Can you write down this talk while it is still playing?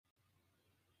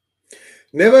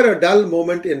Never a dull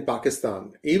moment in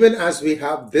Pakistan. Even as we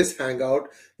have this hangout,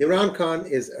 Imran Khan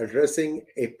is addressing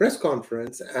a press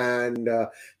conference and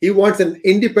he wants an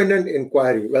independent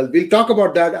inquiry. Well, we'll talk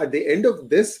about that at the end of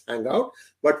this hangout.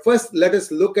 But first, let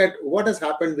us look at what has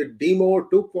happened with Demo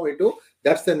 2.0.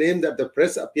 That's the name that the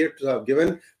press appeared to have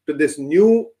given to this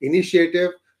new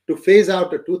initiative to phase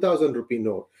out a 2000 rupee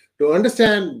note. To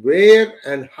understand where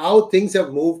and how things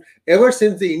have moved ever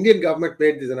since the Indian government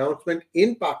made this announcement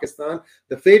in Pakistan,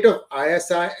 the fate of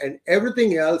ISI and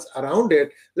everything else around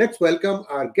it, let's welcome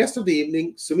our guest of the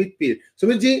evening, Sumit Peer.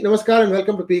 Sumit ji, namaskar and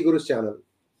welcome to PGurus channel.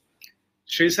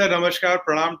 Shri sir, namaskar,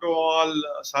 pranam to all,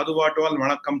 sadhuva to all,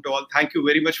 vanakkam to all. Thank you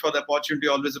very much for the opportunity.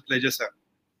 Always a pleasure, sir.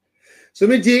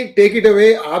 Sumit ji, take it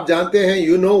away. Aap jante hain,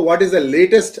 you know what is the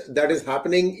latest that is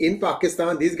happening in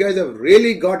Pakistan. These guys have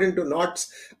really got into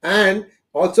knots, and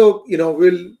also,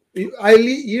 I'll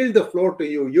yield the floor to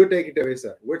you. You take it away,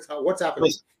 sir. What's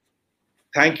happening?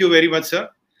 Thank you very much, sir.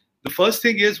 The first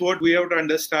thing is what we have to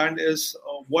understand is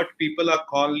what people are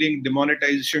calling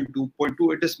demonetization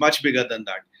 2.2. It is much bigger than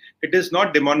that. It is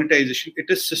not demonetization. It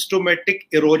is systematic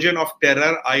erosion of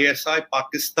terror, ISI,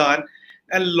 Pakistan,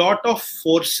 and lot of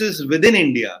forces within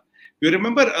India. You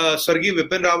remember Sargi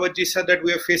Vipin Rawat ji said that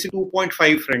we are facing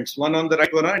 2.5 fronts, one on the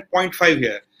right, one on 0.5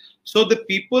 here. So the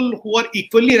people who are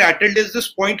equally rattled is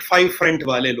this 0.5 front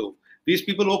wale log. These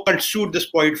people who constitute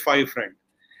this 0.5 front.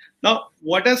 Now,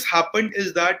 what has happened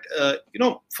is that,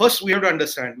 first we have to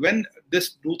understand when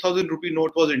this 2000 rupee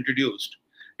note was introduced,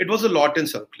 it was a lot in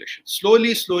circulation.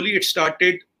 Slowly, it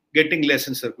started getting less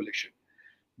in circulation.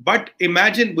 But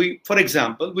imagine for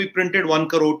example, we printed 1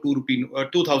 crore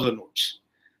 2000 notes.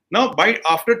 Now,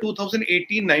 after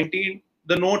 2018-19,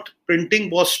 the note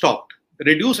printing was stopped,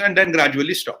 reduced, and then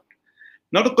gradually stopped.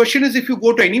 Now, the question is, if you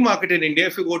go to any market in India,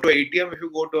 if you go to ATM, if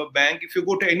you go to a bank, if you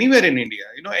go to anywhere in India,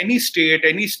 any state,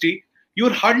 any street, you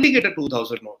will hardly get a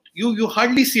 2000 note. You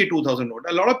hardly see a 2000 note.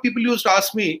 A lot of people used to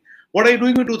ask me, what are you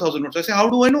doing with 2000 notes? I say, how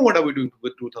do I know what are we doing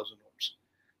with 2000 notes?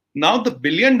 Now, the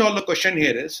billion-dollar question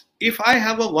here is, if I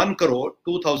have a 1 crore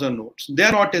 2000 notes, they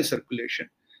are not in circulation,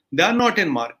 they are not in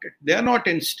market, they are not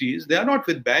in streets, they are not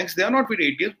with banks, they are not with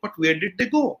ATMs, but where did they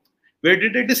go? Where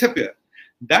did they disappear?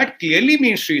 That clearly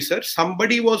means, Sri sir,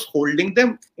 somebody was holding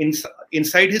them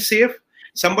inside his safe,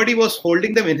 somebody was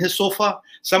holding them in his sofa,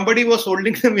 somebody was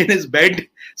holding them in his bed,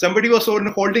 somebody was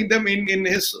holding them in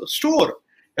his store,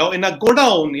 in a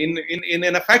godown,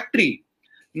 in a factory.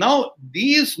 Now,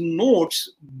 these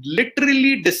notes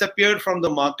literally disappeared from the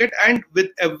market, and with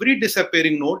every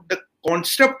disappearing note, the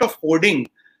concept of hoarding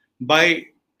by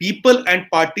people and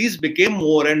parties became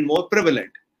more and more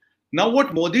prevalent. Now,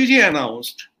 what Modi ji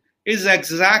announced is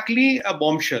exactly a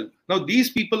bombshell. Now, these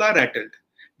people are rattled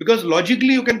because logically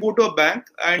you can go to a bank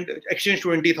and exchange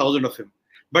 20,000 of him,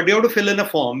 but you have to fill in a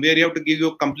form where you have to give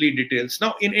you complete details.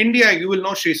 Now, in India, you will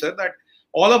know, Sri sir, that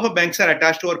all of our banks are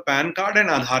attached to our PAN card and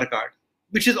Aadhaar card,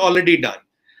 which is already done.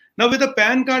 Now, with a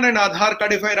PAN card and Aadhaar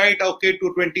card, if I write, okay,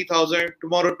 to 20,000,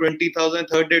 tomorrow 20,000,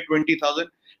 third day 20,000,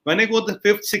 when I go the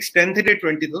 5th, 6th, 10th day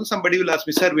 20,000, somebody will ask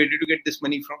me, sir, where did you get this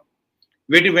money from?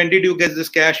 When did you get this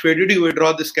cash? Where did you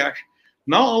withdraw this cash?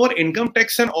 Now, our income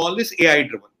tax and all is AI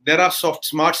driven. There are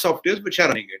smart softwares which are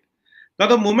running it. Now,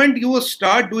 the moment you will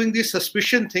start doing these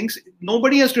suspicion things,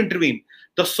 nobody has to intervene.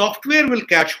 The software will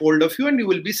catch hold of you and you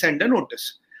will be sent a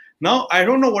notice. Now, I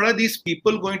don't know what are these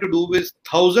people going to do with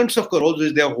thousands of crores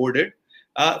which they have hoarded.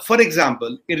 For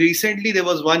example, recently there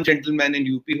was one gentleman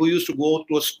in UP who used to go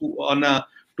to a school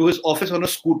to his office on a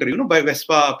scooter, by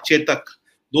Vespa, Chetak,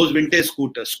 those vintage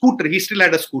scooters. He still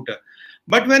had a scooter.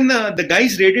 But when the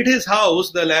guys raided his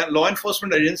house, the law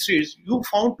enforcement agencies, you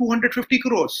found 250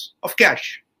 crores of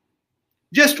cash.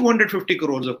 Just 250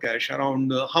 crores of cash.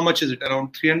 Around, how much is it?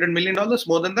 Around $300 million?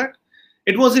 More than that?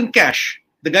 It was in cash.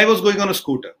 The guy was going on a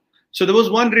scooter. So there was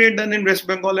one raid done in West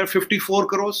Bengal at 54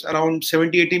 crores, around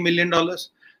 $70-80 million.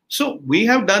 So we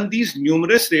have done these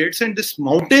numerous raids and these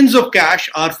mountains of cash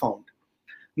are found.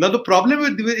 Now the problem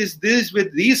with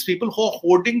these people who are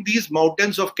hoarding these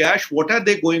mountains of cash, what are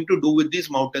they going to do with these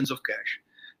mountains of cash?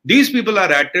 These people are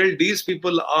rattled. These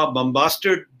people are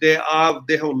bombasted. They have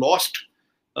lost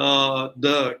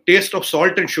the taste of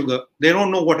salt and sugar. They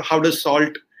don't know how does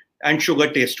salt and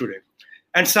sugar taste today.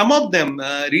 And some of them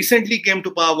recently came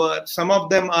to power. Some of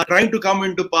them are trying to come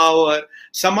into power.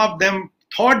 Some of them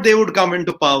thought they would come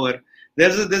into power.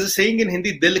 There's a saying in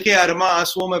Hindi, Dil ke arma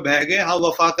aansuon mein beh gaye, ha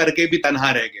wafa karke bhi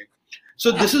tanha reh gaye.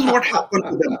 So this is what happened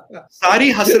to them.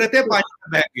 Sari hasratein pani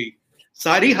mein beh gayi.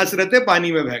 Sari hasratein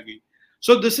pani mein beh gayi.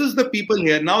 So this is the people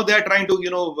here. Now they are trying to,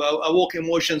 evoke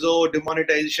emotions. Oh,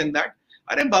 demonetization, that.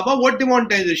 Arey Baba, what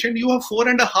demonetization? You have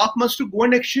 4.5 months to go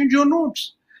and exchange your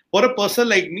notes. For a person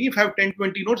like me, if I have 10,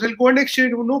 20 notes, I'll go and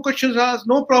exchange. No questions asked,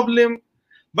 no problem.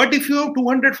 But if you have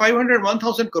 200, 500,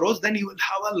 1,000 crores, then you will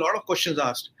have a lot of questions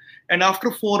asked. And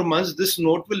after 4 months, this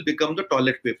note will become the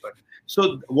toilet paper.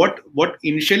 So what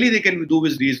initially they can do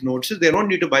with these notes is they don't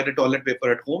need to buy the toilet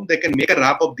paper at home. They can make a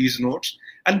wrap of these notes,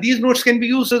 and these notes can be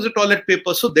used as a toilet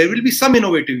paper. So there will be some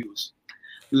innovative use.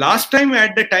 Last time,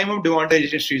 at the time of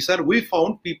demonetization, sir, we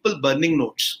found people burning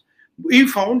notes. We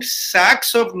found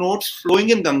sacks of notes flowing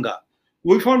in Ganga.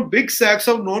 We found big sacks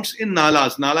of notes in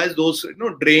nalas. Nalas, those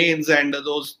drains and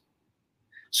those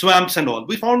swamps and all.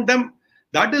 We found them.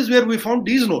 That is where we found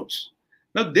these notes.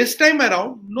 Now this time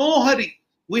around, no hurry.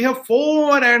 We have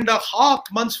 4.5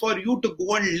 months for you to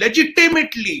go and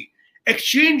legitimately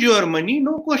exchange your money.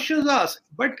 No questions asked.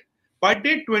 But per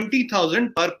day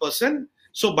 20,000 per person.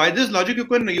 So by this logic, you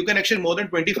can exchange more than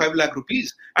 25 lakh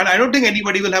rupees. And I don't think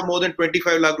anybody will have more than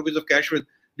 25 lakh rupees of cash with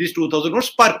these 2,000 notes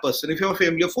per person. If you have a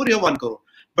family of 4, you have 1 crore.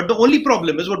 But the only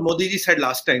problem is what Modi ji said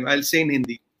last time. I'll say in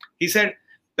Hindi. He said,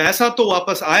 "Paisa to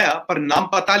wapas aaya, par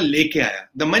naam pata leke aaya."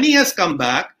 The money has come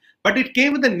back, but it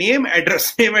came with the name,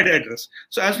 address, name and address.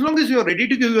 So as long as you are ready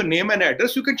to give your name and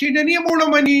address, you can change any amount of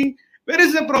money. Where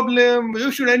is the problem?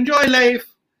 You should enjoy life.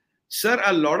 Sir,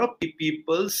 a lot of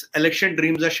people's election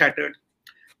dreams are shattered.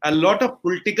 A lot of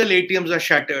political ATMs are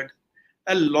shattered.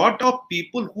 A lot of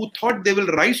people who thought they will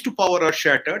rise to power are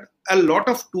shattered. A lot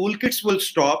of toolkits will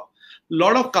stop. A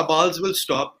lot of cabals will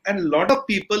stop. And a lot of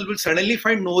people will suddenly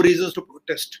find no reasons to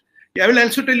protest. I will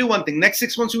also tell you one thing. Next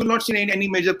 6 months, you will not see any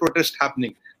major protest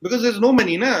happening because there's no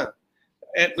money.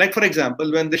 Like, for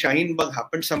example, when the Shaheen Bagh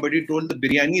happened, somebody told the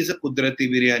biryani is a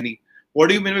Kudrati biryani. What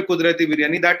do you mean by Kudrati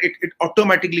biryani? That it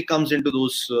automatically comes into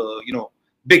those,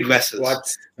 big vessels.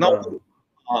 What? Now,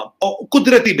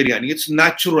 Kudrati biryani, it's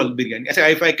natural biryani. I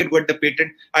say, if I can get the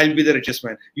patent, I'll be the richest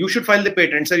man. You should file the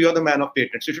patent, sir. You're the man of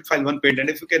patents. You should file one patent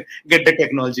if you can get the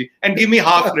technology and give me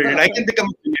half credit. I can become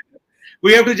a billionaire.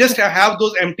 We have to just have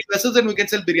those empty vessels and we can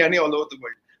sell biryani all over the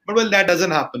world. But well, that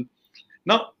doesn't happen.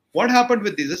 Now, what happened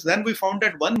with this is then we found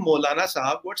that one Maulana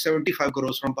Sahab got 75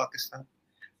 crores from Pakistan.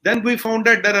 Then we found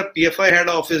that there are PFI had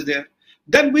an office there.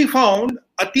 Then we found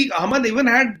Atiq Ahmad even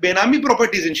had Benami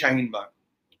properties in Shaheen Bagh.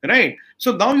 Right?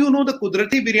 So now you know the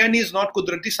Kudrati biryani is not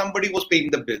Kudrati. Somebody was paying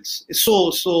the bills. It's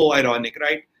so ironic,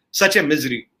 right? Such a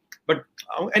misery. But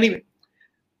anyway,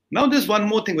 now there's one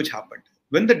more thing which happened.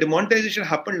 When the demonetization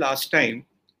happened last time,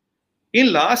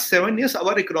 in last 7 years,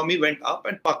 our economy went up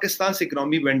and Pakistan's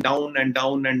economy went down and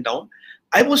down and down.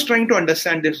 I was trying to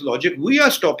understand this logic. We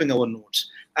are stopping our notes.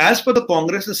 As per the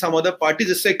Congress and some other parties,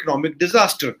 it's an economic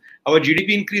disaster. Our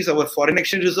GDP increased, our foreign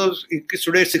exchange reserves increased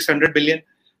today 600 billion.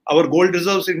 Our gold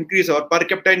reserves increased, our per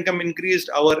capita income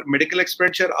increased, our medical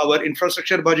expenditure, our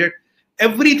infrastructure budget,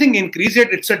 everything increased,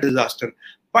 yet it's a disaster.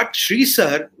 But Sri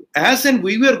Sir, as and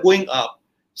we were going up,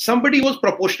 somebody was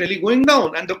proportionally going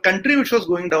down, and the country which was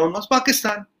going down was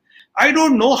Pakistan. I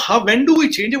don't know when do we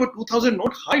change our 2000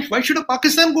 note? Why should a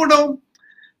Pakistan go down?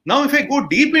 Now, if I go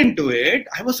deep into it,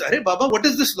 I was, Arey Baba, what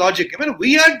is this logic? I mean,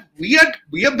 we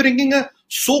are bringing a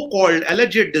so-called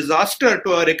alleged disaster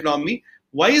to our economy.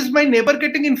 Why is my neighbor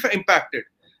getting impacted?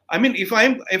 I mean, if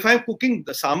I'm cooking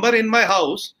the sambar in my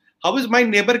house, how is my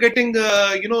neighbor getting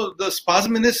the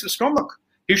spasm in his stomach?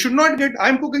 He should not get.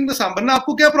 I'm cooking the sambar. Na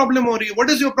aapko kya problem ho rahi hai? What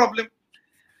is your problem?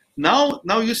 Now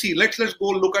you see. Let's go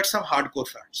look at some hardcore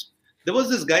facts. There was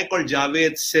this guy called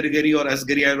Javed Sirgari or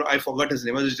Asgari. I forgot his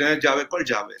name. It was Javed called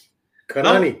Javed.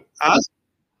 Kanani.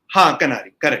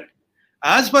 Kanari. Correct.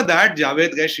 As per that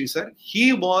Javed guy, Sri Sir,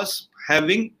 he was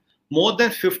having more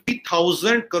than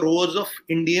 50,000 crores of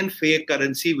Indian fake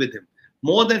currency with him.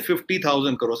 More than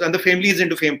 50,000 crores. And the family is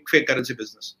into fake currency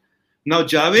business. Now,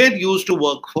 Javed used to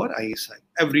work for ISI.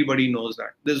 Everybody knows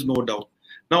that. There's no doubt.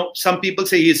 Now, some people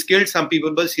say he's killed. Some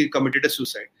people say he committed a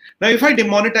suicide. Now, if I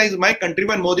demonetize my country,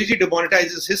 when Modi ji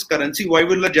demonetizes his currency, why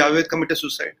will Javed commit a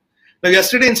suicide? Now,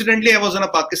 yesterday, incidentally, I was on a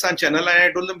Pakistan channel and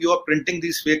I told them, you are printing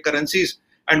these fake currencies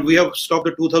and we have stopped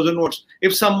the 2,000 notes.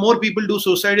 If some more people do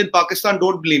suicide in Pakistan,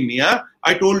 don't blame me. Huh?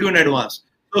 I told you in advance.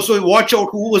 So watch out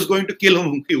who was going to kill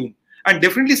whom. And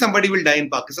definitely somebody will die in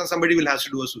Pakistan. Somebody will have to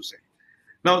do a suicide.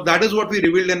 Now, that is what we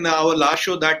revealed in our last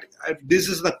show, that this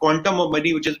is the quantum of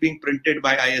money which is being printed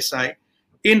by ISI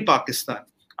in Pakistan.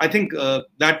 I think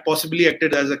that possibly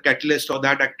acted as a catalyst, or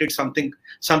that acted something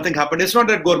happened. It's not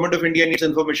that Government of India needs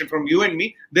information from you and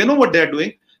me. They know what they're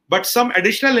doing. But some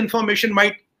additional information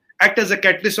might act as a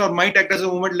catalyst or might act as a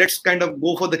movement. Let's kind of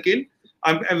go for the kill.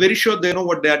 I'm very sure they know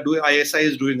what they are doing. ISI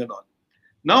is doing and all.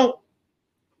 Now,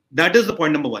 that is the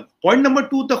point number one. Point number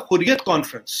two, the Hurriyat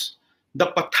conference, the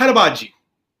Patharbaji,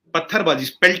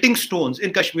 pelting stones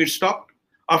in Kashmir stopped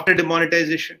after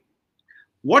demonetization.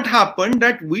 What happened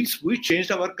that we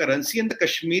changed our currency and the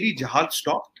Kashmiri jihad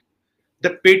stopped.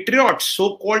 The patriots,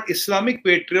 so-called Islamic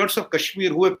patriots of Kashmir,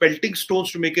 who were pelting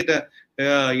stones to make it a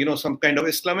some kind of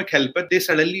Islamic helper, they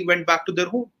suddenly went back to their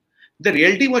home. The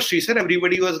reality was, Sri,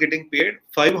 everybody was getting paid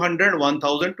 500,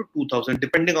 1,000 to 2,000,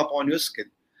 depending upon your skill.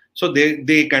 So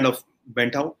they kind of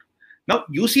went out. Now,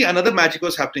 you see another magic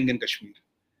was happening in Kashmir.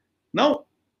 Now,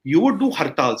 you would do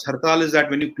hartals. Hartal is that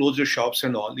when you close your shops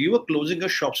and all, you were closing your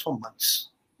shops for months.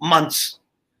 Months.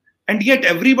 And yet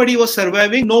everybody was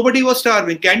surviving. Nobody was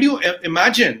starving. Can you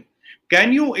imagine?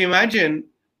 Can you imagine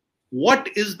what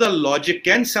is the logic?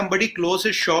 Can somebody close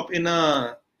his shop in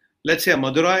a, let's say, a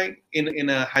Madurai, in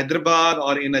a Hyderabad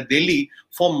or in a Delhi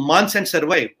for months and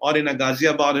survive? Or in a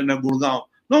Ghaziabad, in a Gurgaon?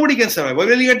 Nobody can survive. Where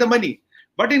will you get the money?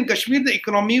 But in Kashmir, the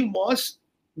economy was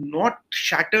not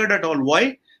shattered at all.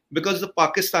 Why? Because the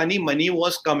Pakistani money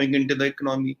was coming into the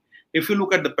economy. If you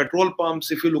look at the petrol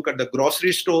pumps, if you look at the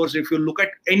grocery stores, if you look at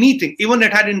anything, even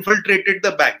it had infiltrated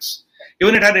the banks.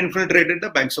 Even it had infiltrated the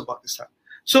banks of Pakistan.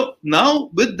 So now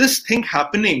with this thing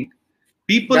happening,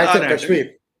 people That's are in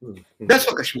Kashmir. That's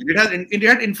for Kashmir. It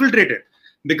had infiltrated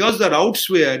because the routes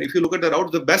were, if you look at the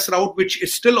route, the best route which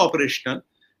is still operational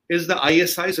is the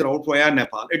ISI's route via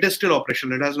Nepal. It is still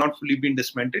operational. It has not fully been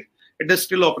dismantled. It is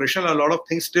still operational. A lot of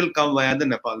things still come via the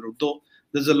Nepal route. Though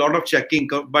there's a lot of checking,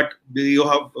 but you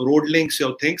have road links,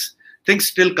 your things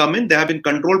still come in. They have been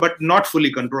controlled, but not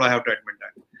fully controlled. I have to admit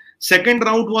that. Second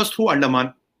route was through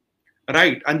Andaman,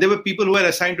 right? And there were people who were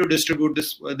assigned to distribute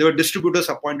this. There were distributors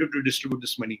appointed to distribute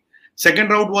this money.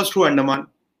 Second route was through Andaman.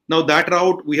 Now that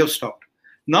route we have stopped.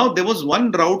 Now there was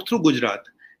one route through Gujarat.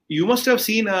 You must have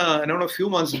seen, I don't know, a few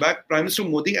months back, Prime Minister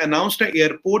Modi announced an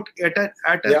airport at a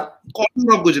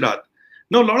corner of Gujarat.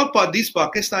 Now, a lot of these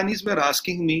Pakistanis were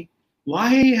asking me,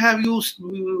 why have you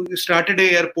started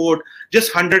an airport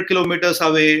just 100 kilometers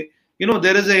away?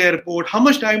 There is an airport. How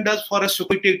much time does for us to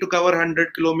take to cover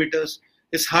 100 kilometers?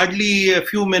 It's hardly a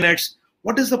few minutes.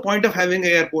 What is the point of having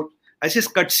an airport? I says,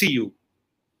 Kutsi you.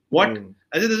 What?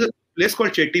 I said, there's a place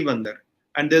called Chetty Bandar,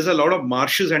 and there's a lot of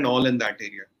marshes and all in that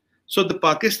area. So the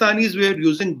Pakistanis were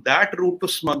using that route to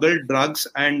smuggle drugs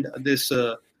and this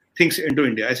things into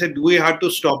India. I said, we have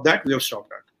to stop that. We have stopped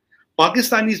that.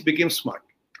 Pakistanis became smart.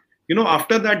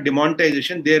 After that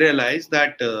demonetization, they realized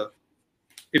that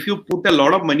if you put a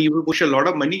lot of money, you will push a lot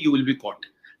of money, you will be caught.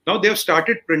 Now they have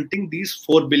started printing these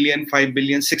 4 billion, 5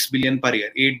 billion, 6 billion per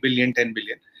year, 8 billion, 10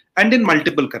 billion, and in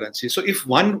multiple currencies. So if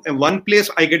one place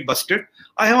I get busted,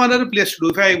 I have another place to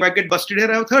do. If I get busted here,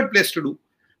 I have a third place to do.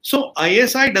 So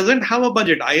ISI doesn't have a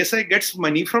budget. ISI gets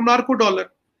money from narco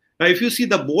dollar. Now, if you see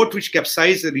the boat which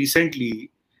capsized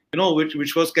recently,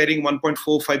 which was carrying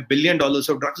 $1.45 billion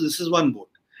of drugs, this is one boat.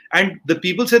 And the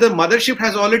people say the mothership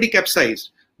has already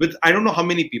capsized with I don't know how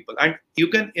many people. And you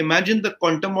can imagine the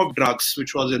quantum of drugs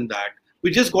which was in that.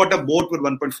 We just got a boat with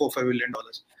 $1.45 billion.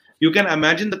 You can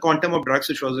imagine the quantum of drugs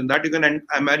which was in that. You can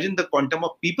imagine the quantum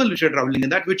of people which are traveling in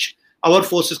that, which our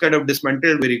forces kind of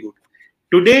dismantled very good.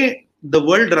 Today, the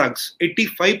world drugs,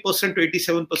 85% to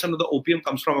 87% of the opium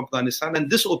comes from Afghanistan. And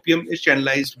this opium is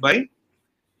channelized by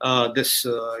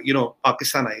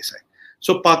Pakistan ISI.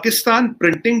 So Pakistan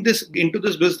printing this into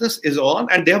this business is on,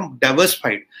 and they have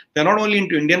diversified. They're not only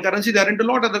into Indian currency, they're into a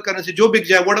lot of other currency. Joe Big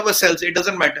Jai, whatever sells, it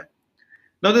doesn't matter.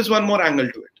 Now there's one more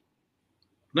angle to it.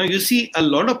 Now you see a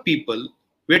lot of people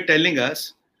were telling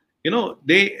us,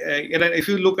 if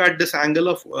you look at this angle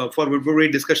of for we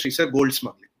discussed, gold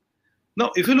smuggling. Now,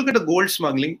 if you look at the gold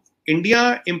smuggling,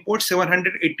 India imports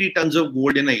 780 tons of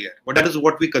gold in a year, but that is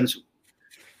what we consume.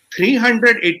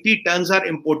 380 tons are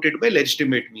imported by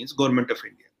legitimate means, Government of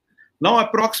India. Now,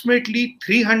 approximately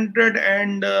 300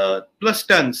 and plus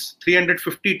tons,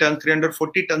 350 tons,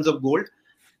 340 tons of gold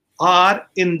are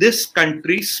in this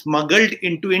country smuggled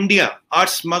into India,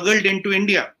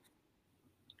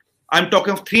 I'm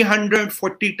talking of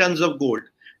 340 tons of gold.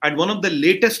 And one of the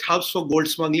latest hubs for gold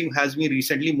smuggling has been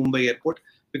recently Mumbai airport,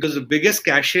 because the biggest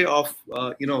cache of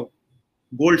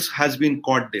golds has been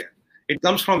caught there. It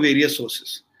comes from various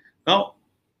sources. Now,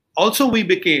 also we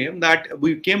came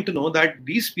to know that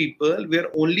these people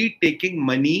were only taking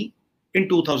money in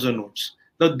 2,000 notes.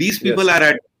 Now these people are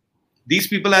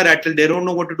rattled. They don't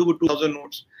know what to do with 2,000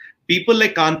 notes. People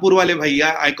like Kanpur wale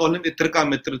bhaiya, I call him Itra ka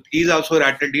Mitra. He's also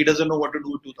rattled. He doesn't know what to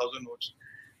do with 2,000 notes.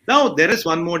 Now, there is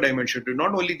one more dimension to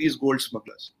not only these gold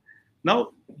smugglers.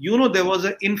 Now, there was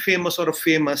an infamous or a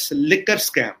famous liquor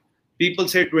scam. People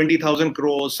say 20,000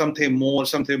 crores, something more.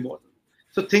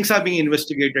 So things are being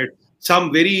investigated.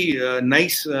 Some very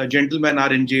nice gentlemen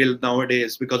are in jail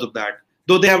nowadays because of that.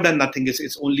 Though they have done nothing.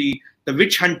 It's only the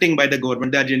witch hunting by the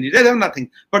government. They have nothing.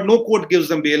 But no court gives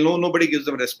them bail. Nobody gives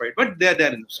them respite. But they are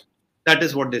innocent. That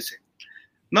is what they say.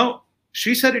 Now,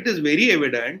 she said it is very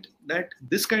evident that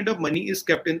this kind of money is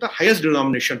kept in the highest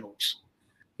denomination notes.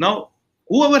 Now,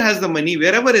 whoever has the money,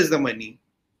 wherever is the money,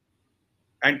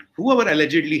 and whoever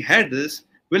allegedly had this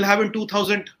will have in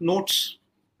 2,000 notes.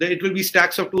 It will be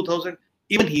stacks of 2,000.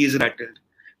 Even he is rattled.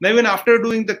 Now, even after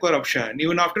doing the corruption,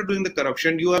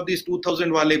 you have these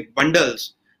 2,000 wale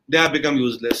bundles. They have become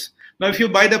useless. Now, if you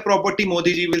buy the property,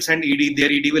 Modi ji will send ED.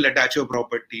 Their ED will attach your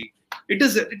property. It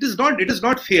is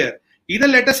not fair. Either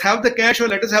let us have the cash or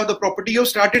let us have the property. You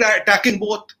started attacking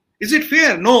both. Is it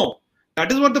fair? No.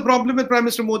 That is what the problem with Prime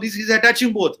Minister Modi is. He's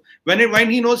attaching both. When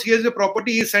he knows he has the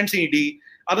property, he sends ED.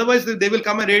 Otherwise, they will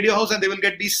come and raid your house and they will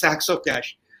get these sacks of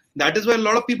cash. That is why a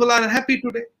lot of people are unhappy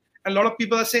today. A lot of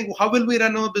people are saying, how will we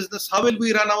run our business? How will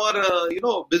we run our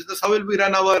business? How will we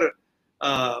run our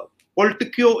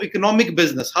politico-economic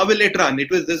business? How will it run?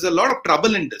 There's a lot of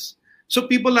trouble in this. So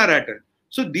people are rattled.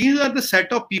 So these are the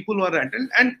set of people who are rattled.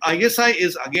 And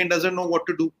ISI doesn't know what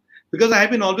to do. Because I have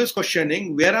been always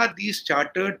questioning, where are these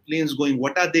chartered planes going?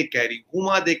 What are they carrying? Whom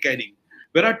are they carrying?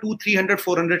 Where are 200, 300,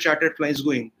 400 chartered planes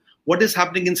going? What is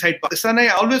happening inside Pakistan? I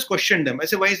always question them. I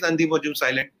say, why is Nandi Mojum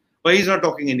silent? Why is he not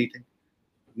talking anything?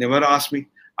 Never asked me.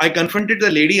 I confronted the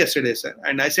lady yesterday, sir,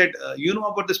 and I said, you know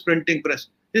about this printing press?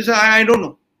 She said, I don't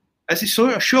know. I said,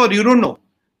 so sure, you don't know.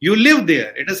 You live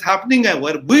there. It is happening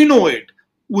everywhere. We know it.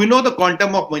 We know the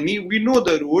quantum of money. We know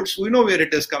the routes. We know where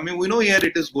it is coming. We know where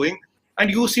it is going. And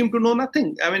you seem to know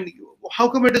nothing. I mean, how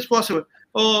come it is possible?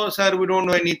 Oh, sir, we don't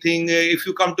know anything. If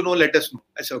you come to know, let us know.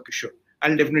 I said, okay, sure.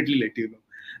 I'll definitely let you know.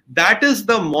 That is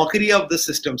the mockery of the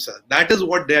system, sir. That is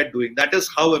what they are doing. That is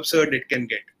how absurd it can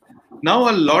get. Now,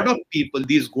 a lot of people,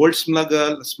 these gold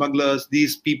smugglers,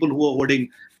 these people who are holding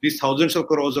these thousands of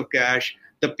crores of cash,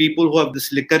 the people who have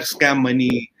this liquor scam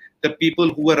money, the people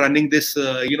who are running this,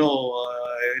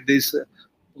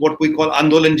 what we call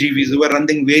Andolan GVs, who are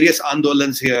running various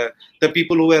Andolans here, the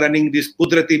people who are running this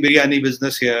Kudrati biryani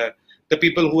business here, the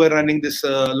people who are running this,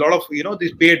 lot of,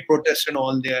 these paid protests and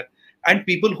all there, and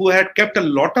people who had kept a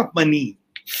lot of money,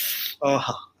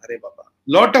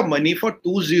 lot of money for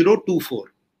 2024.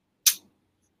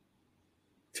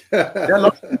 There are a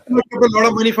lot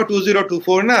of money for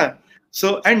 2024, na?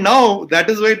 So, and now that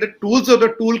is why the tools of the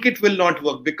toolkit will not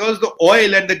work, because the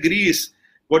oil and the grease,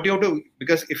 what you have to,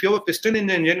 because if you have a piston in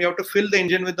the engine, you have to fill the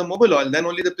engine with the mobile oil, then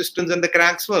only the pistons and the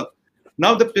cranks work.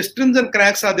 Now the pistons and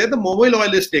cranks are there, the mobile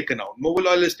oil is taken out.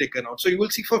 So you will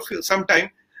see for some time,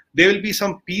 there will be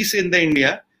some peace in the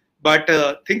India, but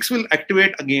things will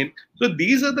activate again. So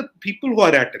these are the people who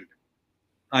are rattled.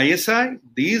 ISI,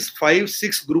 these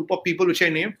 5-6 group of people which I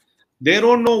named, they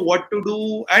don't know what to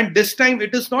do. And this time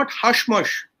it is not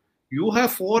hush-mush. You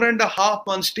have 4.5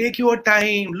 months. Take your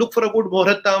time. Look for a good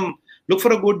Muhurtam. Look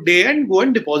for a good day and go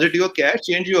and deposit your cash.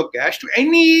 Change your cash to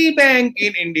any bank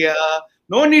in India.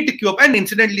 No need to queue up. And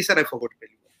incidentally, sir, I forgot to tell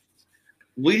you.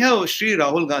 We have Sri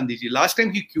Rahul Gandhi ji. Last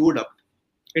time he queued up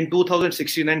in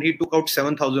 2016 and he took out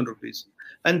 7,000 rupees.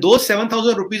 And those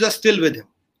 7,000 rupees are still with him.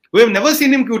 We have never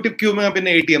seen him queuing up in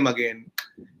an ATM again.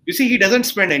 You see, he doesn't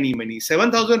spend any money.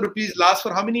 7,000 rupees lasts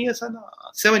for how many years?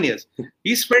 7 years.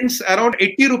 He spends around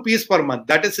 80 rupees per month.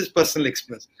 That is his personal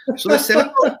expense. So the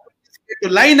 7,000 to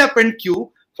line up and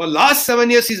queue for last 7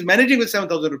 years, he's managing with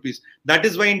 7,000 rupees. That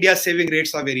is why India's saving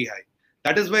rates are very high.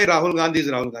 That is why Rahul Gandhi is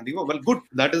Rahul Gandhi. Well, good.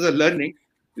 That is a learning.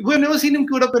 We have never seen him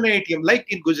queued up in an ATM.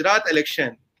 Like in Gujarat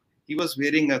election, he was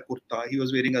wearing a kurta, he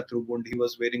was wearing a trubund, he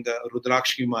was wearing a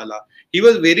Rudrakshi mala. He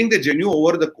was wearing the jenu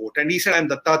over the coat. And he said, I'm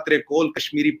Dattatreya Kol,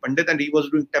 Kashmiri Pandit, and he was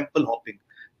doing temple hopping.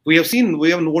 We have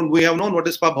known what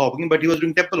is pub hopping, but he was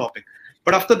doing temple hopping.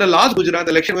 But after the last Gujarat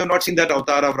election, we have not seen that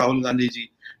avatar of Rahul Gandhi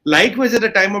ji. Likewise, at the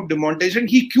time of demonetization,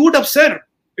 he queued up, sir.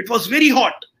 It was very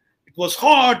hot. It was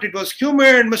hot, it was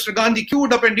humid. Mr. Gandhi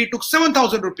queued up and he took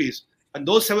 7,000 rupees. And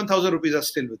those 7,000 rupees are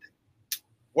still with him.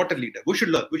 What a leader. We should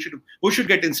learn. We should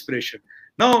get inspiration.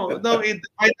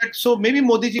 So maybe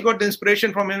Modi ji got the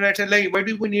inspiration from him and said, like, why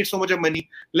do we need so much of money?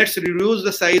 Let's reduce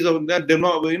the size of that.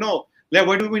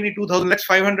 Why do we need 2,000? Let's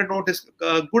 500 note is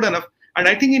good enough. And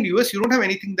I think in US, you don't have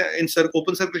anything that in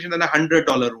open circulation than $100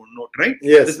 note, right?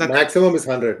 Yes, maximum is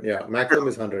 100. Yeah, maximum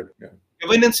is 100. Yeah.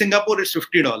 Even in Singapore, it's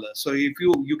 $50. So if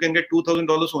you can get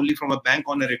 $2,000 only from a bank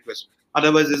on a request.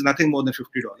 Otherwise, there's nothing more than $50.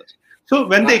 So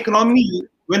when the economy,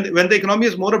 when the economy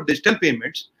is more of digital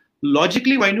payments,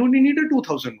 logically, why do we need a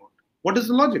 2,000 note? What is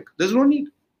the logic? There's no need.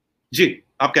 Ji,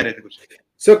 aap keh rahe the kuch?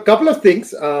 So, a couple of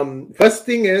things. First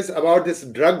thing is about this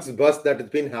drugs bust that has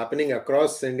been happening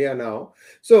across India now.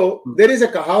 So, there is a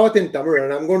kahawat in Tamil,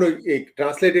 and I'm going to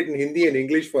translate it in Hindi and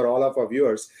English for all of our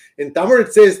viewers. In Tamil,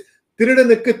 it says,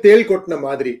 "Thirudanukku tel kotna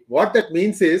madri." What that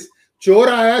means is, चोर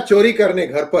आया चोरी करने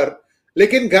घर पर,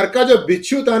 लेकिन घर का जो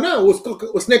बिच्छू था ना,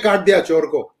 उसने काट दिया चोर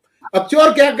को. अब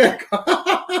चोर क्या करेगा?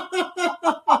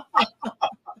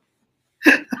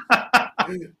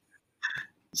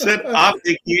 Sir, आप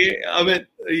देखिए, I mean,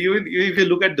 if you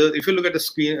look at the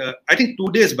screen, I think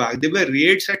 2 days back there were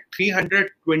raids at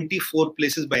 324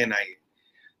 places by NIA.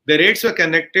 The raids were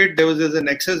connected. There was a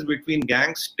nexus between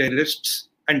gangs, terrorists,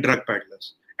 and drug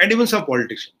peddlers, and even some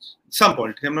politicians. Some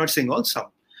politicians. I'm not saying all.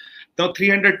 Some. Now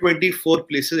 324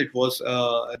 places it was.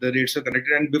 The raids were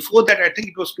connected, and before that, I think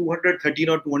it was 213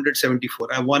 or 274.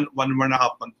 One and a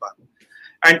half month back.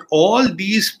 And all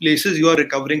these places, you are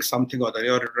recovering something or other.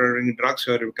 You are recovering drugs,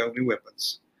 you are recovering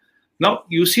weapons. Now,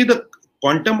 you see the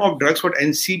quantum of drugs, what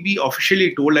NCB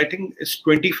officially told, I think is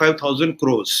 25,000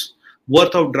 crores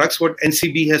worth of drugs, what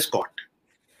NCB has got.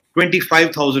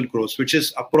 25,000 crores, which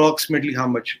is approximately how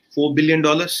much? $4 billion,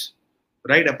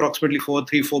 right? Approximately $4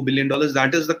 billion.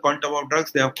 That is the quantum of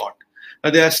drugs they have got. Now,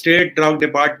 there are state drug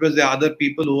departments, there are other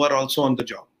people who are also on the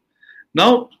job.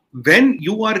 Now, when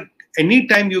you are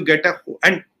anytime you get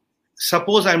and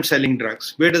suppose I'm selling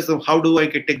drugs, how do I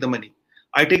take the money?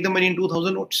 I take the money in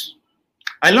 2,000 notes.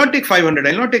 I'll not take 500,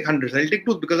 I'll not take hundreds, I'll take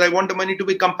 2 because I want the money to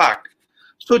be compact.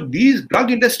 So these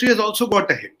drug industry has also got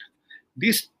a hit.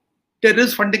 This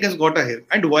terrorist funding has got a hit.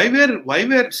 And why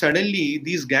were suddenly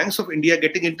these gangs of India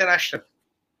getting international?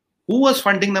 Who was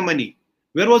funding the money?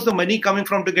 Where was the money coming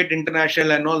from to get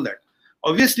international and all that?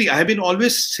 Obviously, I have been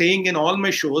always saying in all my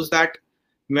shows that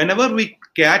whenever we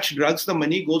catch drugs, the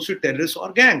money goes to terrorists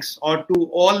or gangs or to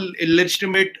all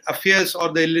illegitimate affairs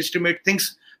or the illegitimate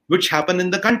things which happen in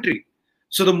the country.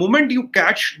 So the moment you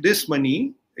catch this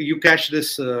money, you catch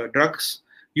this drugs,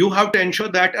 you have to ensure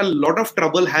that a lot of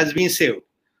trouble has been saved.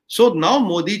 So now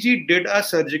Modi ji did a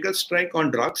surgical strike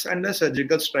on drugs and a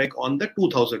surgical strike on the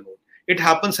 2000 note. It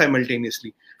happened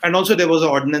simultaneously. And also there was an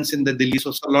ordinance in the Delhi,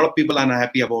 so a lot of people are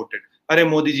unhappy about it. Arey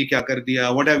Modi ji kya kar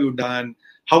diya? What have you done?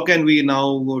 How can we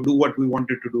now do what we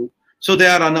wanted to do? So they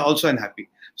are also unhappy.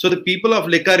 So the people of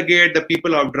Liquorgate, the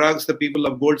people of drugs, the people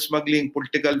of gold smuggling,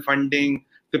 political funding,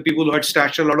 the people who had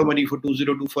stashed a lot of money for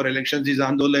 2024 elections, these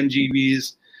Andolan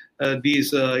GVs,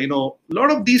 a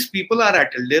lot of these people are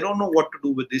rattled. They don't know what to do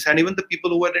with this. And even the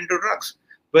people who are into drugs.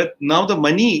 But now the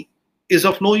money is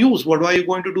of no use. What are you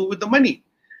going to do with the money?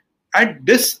 And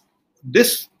this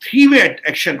three-way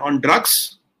action on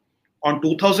drugs, on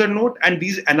 2000 note, and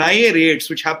these NIA raids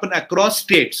which happen across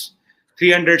states,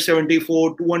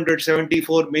 374,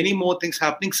 274, many more things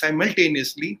happening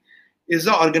simultaneously, is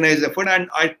the organized effort. And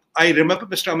I remember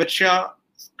Mr. Amit Shah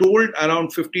told around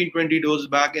 15-20 days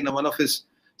back in one of his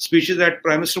speeches that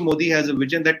Prime Minister Modi has a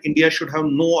vision that India should have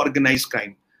no organized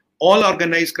crime. All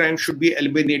organized crime should be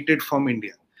eliminated from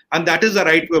India. And that is the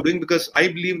right way of doing, because I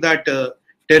believe that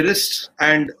terrorists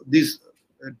and these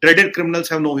dreaded criminals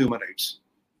have no human rights.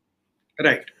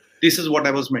 Right. This is what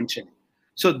I was mentioning.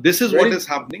 So this is what is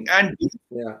happening. And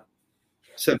yeah.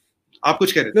 Sir, aap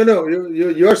kuch keh rahe the? No,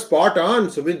 you're spot on,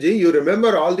 Sumit ji. You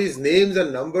remember all these names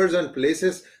and numbers and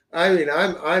places. I mean,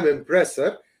 I'm impressed,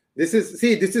 sir. This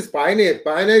is Pioneer.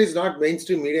 Pioneer is not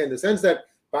mainstream media in the sense that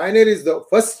Pioneer is the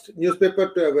first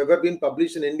newspaper to have ever been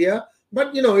published in India.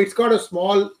 But it's got a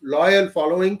small loyal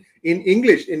following in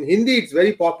English. In Hindi, it's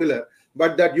very popular.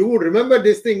 But that you would remember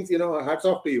these things, hats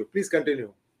off to you. Please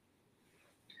continue.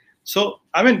 So,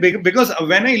 I mean, because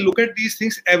when I look at these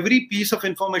things, every piece of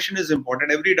information is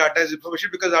important. Every data is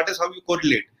information, because that is how you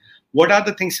correlate. What are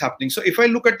the things happening? So, if I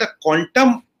look at the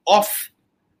quantum of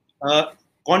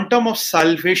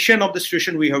salvation of the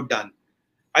situation we have done,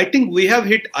 I think we have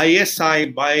hit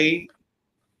ISI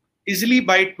easily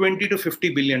by $20 to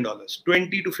 $50 billion.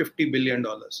 $20 to $50 billion.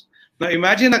 Now,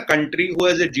 imagine a country who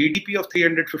has a GDP of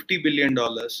 $350 billion.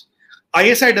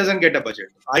 ISI doesn't get a budget.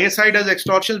 ISI does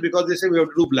extortions because they say we have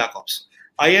to do black ops.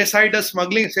 ISI does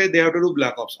smuggling, say they have to do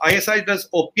black ops. ISI does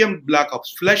opium black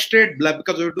ops, flesh trade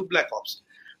because we have to do black ops.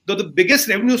 Though the biggest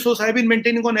revenue source I've been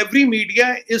maintaining on every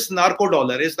media is narco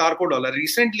dollar.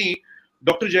 Recently,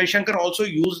 Dr. Jaishankar also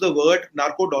used the word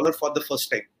narco dollar for the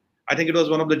first time. I think it was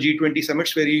one of the G20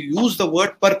 summits where he used the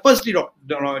word purposely,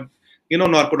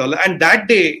 narco dollar. And that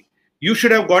day, you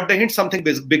should have got the hint something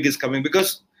big is coming,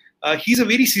 because he's a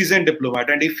very seasoned diplomat,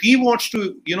 and if he wants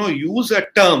to, use a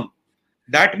term,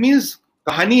 that means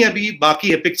kahani abhi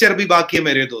baki hai, picture abhi baki hai,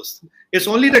 mere dost. It's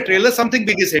only the trailer, something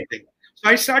big is hitting. So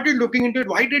I started looking into it.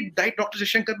 Why did Dr.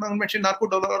 Jaishankar mention narco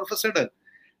dollar all of a sudden?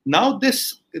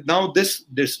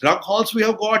 This drug halls we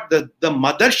have got, the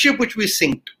mothership which we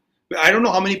synced. I don't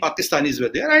know how many Pakistanis were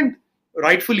there, and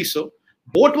rightfully so.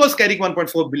 Boat was carrying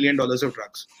 $1.4 billion of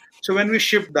drugs. So when we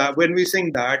shipped that, when we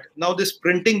sync that, now this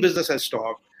printing business has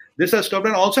stopped. This has stopped.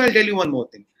 And also I'll tell you one more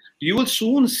thing. You will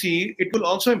soon see it will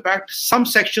also impact some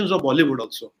sections of Bollywood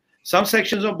also. Some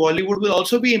sections of Bollywood will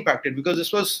also be impacted because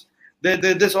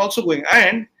this also going.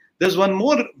 And there's one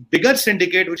more bigger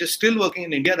syndicate which is still working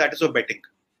in India, that is of betting.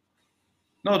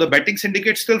 No, the betting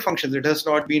syndicate still functions. It has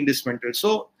not been dismantled.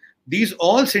 So these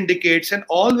all syndicates and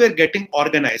all were getting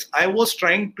organized. I was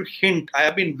trying to hint, I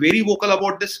have been very vocal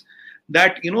about this,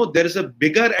 that there is a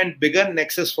bigger and bigger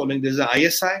nexus following. There is a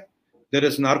ISI, there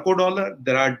is narco dollar,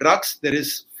 there are drugs, there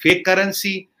is fake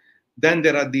currency, then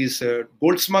there are these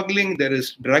gold smuggling, there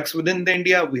is drugs within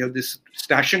India, we have this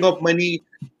stashing of money,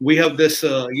 we have this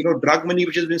drug money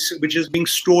which is being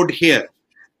stored here,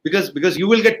 because you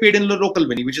will get paid in the local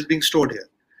money which is being stored here.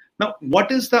 Now,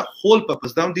 what is the whole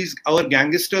purpose? Now, our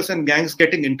gangsters and gangs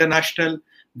getting international,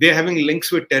 they're having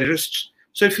links with terrorists.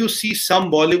 So if you see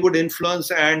some Bollywood influence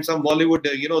and some Bollywood,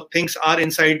 things are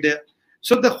inside there.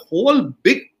 So the whole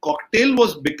big cocktail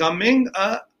was becoming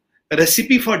a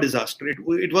recipe for disaster.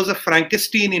 It was a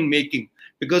Frankenstein in making,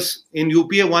 because in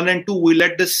UPA 1 and 2, we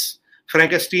let this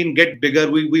Frankenstein get bigger.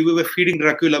 We were feeding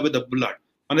Dracula with the blood.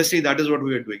 Honestly, that is what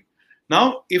we were doing.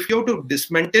 Now, if you have to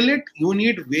dismantle it, you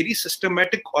need very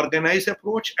systematic, organized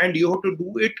approach, and you have to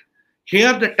do it.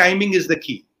 Here, the timing is the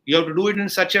key. You have to do it in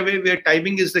such a way where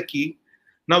timing is the key.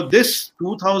 Now, this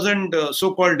 2000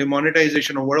 so-called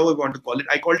demonetization, or whatever we want to call it,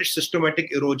 I called it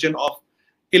systematic erosion of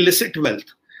illicit wealth.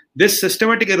 This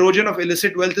systematic erosion of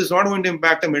illicit wealth is not going to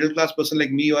impact a middle-class person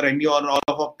like me or any or all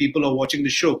of our people who are watching the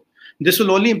show. This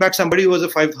will only impact somebody who has a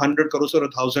 500 crores or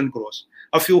 1,000 crores,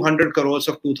 a few hundred crores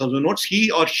of 2,000 notes. He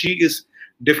or she is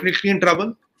definitely in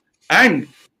trouble, and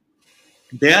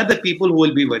they are the people who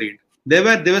will be worried. There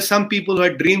were some people who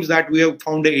had dreams that we have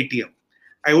found an ATM.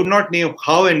 I would not name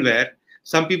how and where.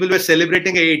 Some people were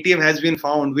celebrating an ATM has been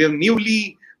found. We have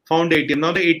newly found ATM.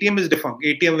 Now the ATM is defunct.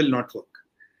 ATM will not work.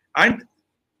 And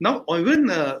now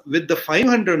even with the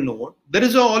 500 note, there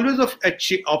is always an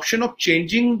option of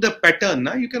changing the pattern.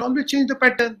 You can always change the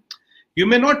pattern. You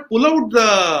may not pull out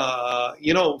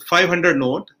the 500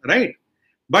 note, right?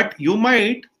 But you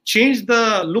might change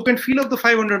the look and feel of the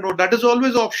 500 note. That is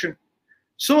always an option.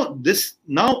 So this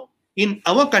now in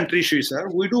our country, Shri sir,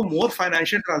 we do more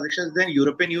financial transactions than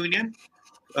European Union,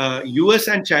 US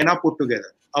and China put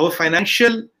together. Our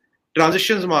financial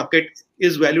transactions market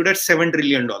is valued at $7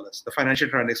 trillion, the financial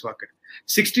transactions market.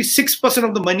 66%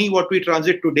 of the money what we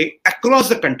transit today across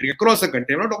the country,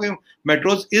 I'm not talking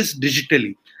metros, is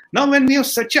digitally. Now, when we have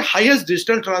such a highest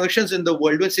digital transactions in the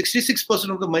world, when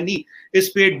 66% of the money is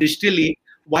paid digitally,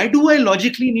 why do I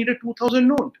logically need a 2000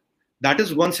 note? That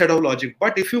is one set of logic.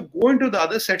 But if you go into the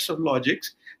other sets of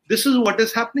logics, this is what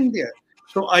is happening there.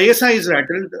 So ISI is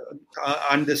rattled,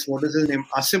 and this, what is his name?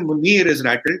 Asim Munir is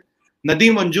rattled.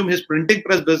 Nadeem Anjum, his printing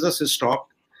press business is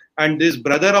stopped. And this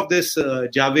brother of this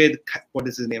Javed, what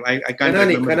is his name? I can't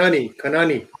remember.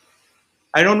 Kanani.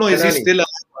 I don't know, is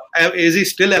he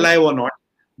still alive or not?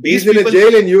 He's in a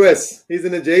jail in US. He's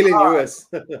in a jail in US.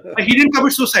 He didn't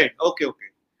commit suicide. Okay.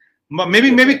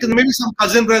 Maybe some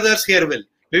cousin brothers here will.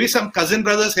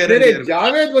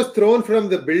 Javed was thrown from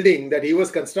the building that he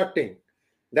was constructing.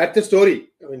 That's the story.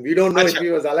 I mean, we don't know if he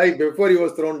was alive before he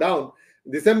was thrown down.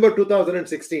 December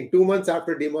 2016, 2 months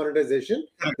after demonetization,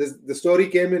 the story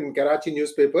came in Karachi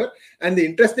newspaper. And the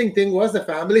interesting thing was the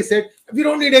family said, we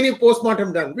don't need any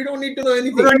postmortem done. We don't need to know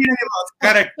anything.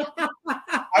 Correct.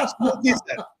 Absolutely,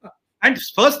 sir. And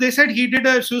first they said he did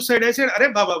a suicide. I said,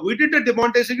 Arey Baba, we did a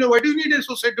demonetization. Why do you need a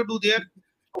suicide to do there?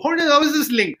 How is this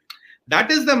linked?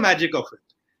 That is the magic of it.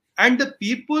 And the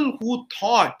people who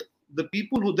thought,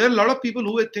 there are a lot of people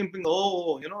who were thinking,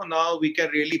 now we can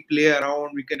really play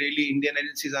around. Indian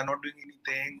agencies are not doing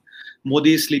anything.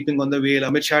 Modi is sleeping on the wheel.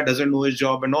 Amit Shah doesn't know his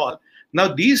job and all.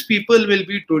 Now, these people will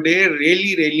be today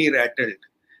really, really rattled.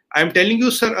 I'm telling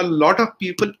you, sir, a lot of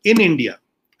people in India,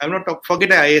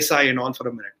 forget ISI and all for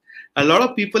a minute. A lot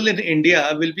of people in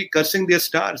India will be cursing their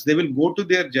stars. They will go to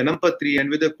their Janampatri and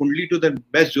with a kundli to the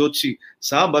best Jyotshi.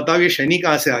 Saab, batao ye Shani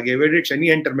kahan se aa gaya? Where did Shani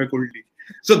enter my kundli?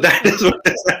 So that is what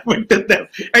has happened to them.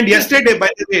 And yesterday,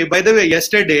 by the way,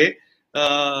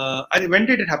 when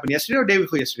did it happen? Yesterday or day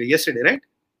before yesterday? Yesterday, right?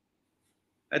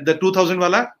 At the 2000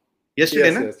 wala?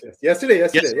 Yesterday, yes. Yesterday. Yeah.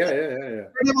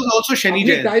 It was also Shani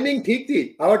Jayanti. Timing theek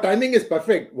thi. Our timing is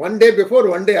perfect. One day before,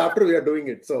 one day after we are doing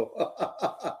it. So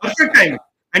perfect timing.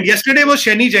 And yesterday was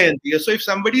Shani Jayanti. So if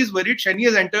somebody is worried Shani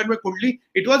has entered my kundli,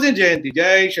 it was in Jayanti.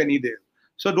 Jai Shani Dev.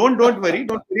 So don't worry,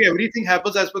 don't worry. Everything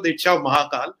happens as per the Ichha of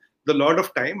Mahakal, the Lord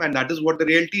of Time, and that is what the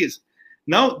reality is.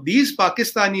 Now, these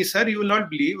Pakistanis, sir, you will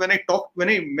not believe when I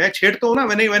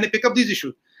pick up these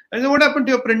issues. I say, what happened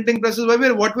to your printing presses?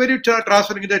 What were you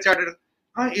transferring to the chartered?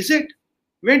 Is it?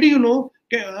 When do you know?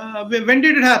 When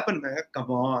did it happen? Come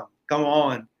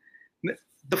on.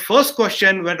 The first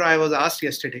question when I was asked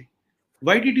yesterday,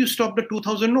 why did you stop the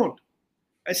 2000 note?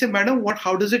 I said, madam,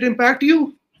 how does it impact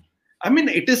you? I mean,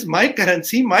 it is my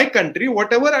currency, my country.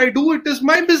 Whatever I do, it is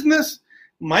my business.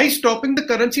 My stopping the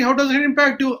currency, how does it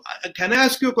impact you? Can I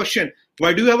ask you a question?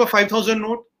 Why do you have a 5,000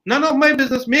 note? None of my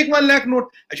business. Make 1 lakh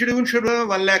note. I should have a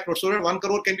 1 lakh note. So that 1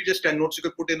 crore can be just 10 notes you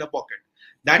could put in a pocket.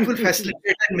 That will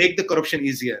facilitate and make the corruption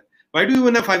easier. Why do you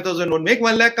even have 5,000 note? Make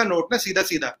 1 lakh ka note, na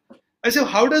sida. I say,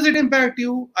 how does it impact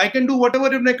you? I can do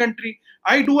whatever in my country.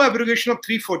 I do abrogation of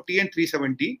 340 and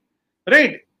 370,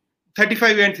 right?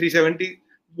 35 and 370.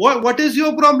 What is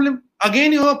your problem?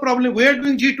 Again, you have a problem. We are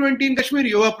doing G20 in Kashmir,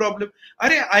 you have a problem.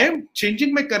 I am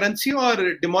changing my currency or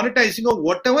demonetizing or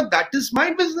whatever. That is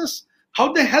my business.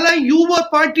 How the hell are you a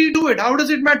party do it? How does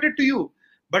it matter to you?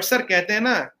 But sir, कहते हैं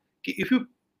ना कि if you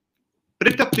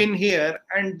prick a pin here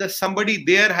and somebody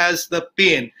there has the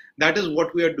pain, that is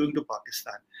what we are doing to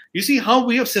Pakistan. You see how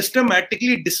we have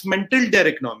systematically dismantled their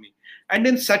economy. And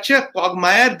in such a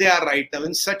quagmire they are right now,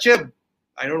 in such a,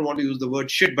 I don't want to use the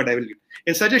word shit, but I will.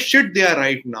 In such a shit they are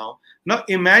right now. Now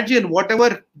imagine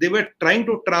whatever they were trying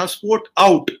to transport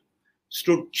out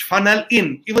to funnel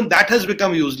in, even that has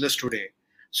become useless today.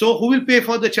 So who will pay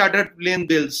for the chartered plane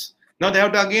bills? Now they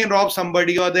have to again rob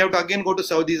somebody or they have to again go to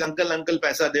Saudis. Uncle,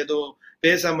 paisa de do.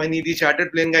 Pay some money. The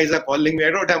chartered plane guys are calling me. I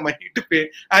don't have money to pay.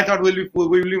 I thought we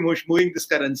will be moving this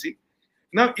currency.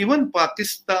 Now even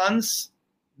Pakistan's,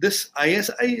 this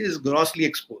ISI is grossly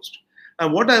exposed.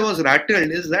 And what I was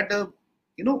rattled is that,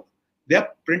 they are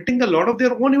printing a lot of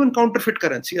their own even counterfeit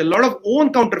currency. A lot of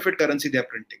own counterfeit currency they are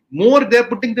printing. More, they are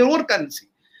putting their own currency.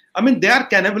 I mean, they are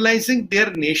cannibalizing their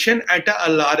nation at an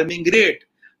alarming rate.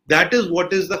 That is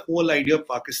what is the whole idea of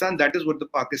Pakistan. That is what the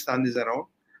Pakistan is around.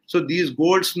 So these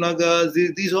gold snuggers,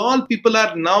 these all people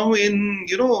are now in,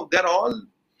 they're all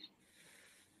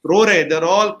roaring. They're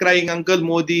all crying, Uncle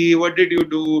Modi, what did you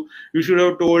do? You should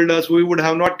have told us. We would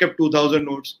have not kept 2,000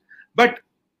 notes. But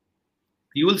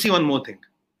you will see one more thing.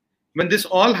 When this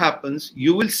all happens,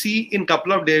 you will see in a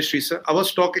couple of days, Sir, our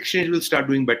stock exchange will start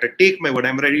doing better. Take my word.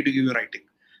 I'm ready to give you writing.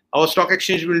 Our stock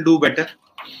exchange will do better.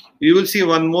 You will see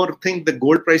one more thing. The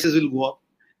gold prices will go up.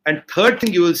 And third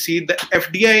thing you will see, the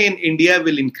FDI in India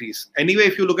will increase. Anyway,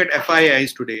 if you look at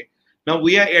FIIs today, now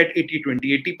we are at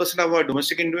 80-20. 80% of our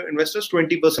domestic investors,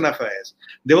 20% FIIs.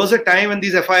 There was a time when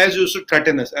these FIIs used to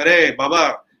threaten us. Arey,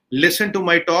 Baba, listen to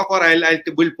my talk or I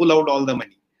will pull out all the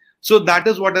money. So that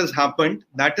is what has happened.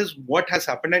 That is what has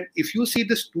happened. And if you see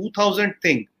this 2000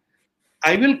 thing,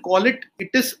 I will call it, it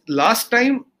is last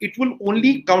time, it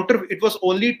was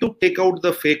only to take out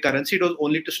the fake currency. It was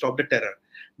only to stop the terror.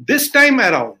 This time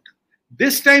around,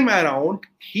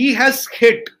 he has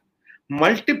hit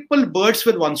multiple birds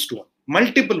with one stone.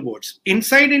 Multiple birds.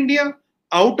 Inside India,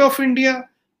 out of India,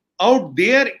 out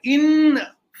there in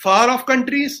far off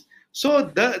countries. So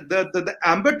the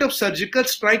ambit of surgical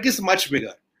strike is much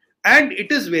bigger. And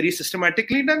it is very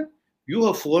systematically done. You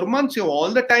have 4 months, you have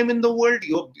all the time in the world.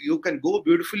 You can go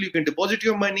beautifully, you can deposit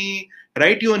your money,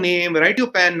 write your name, write your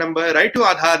PAN number, write your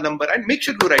Aadhaar number, and make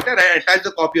sure you write it, attach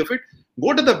the copy of it.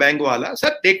 Go to the bank wala,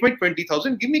 sir, take my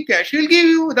 20,000, give me cash, he'll give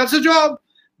you. That's the job.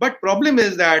 But problem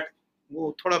is that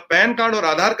thoda PAN card or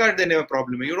Aadhaar card, they have a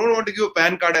problem. You don't want to give a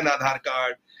PAN card and Aadhaar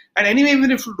card. And anyway,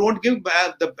 even if you don't give,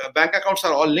 the bank accounts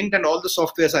are all linked and all the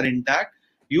softwares are intact.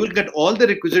 You will get all the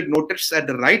requisite notice at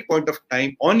the right point of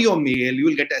time on your mail. You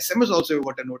will get SMS also, you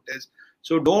got a notice.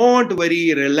 So don't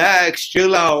worry, relax,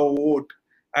 chill out.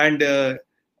 And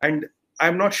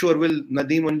I'm not sure will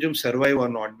Nadeem Anjum survive or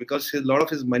not because a lot of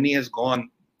his money has gone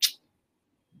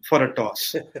for a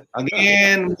toss.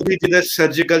 Again, Modi did a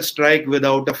surgical strike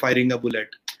without firing a bullet.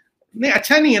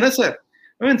 Acha nahi hai na, sir.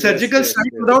 I mean, surgical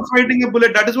strike without fighting a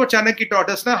bullet. That is what Chanakya taught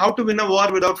us, na, how to win a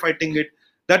war without fighting it.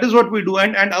 That is what we do,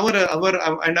 and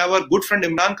our good friend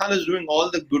Imran Khan is doing all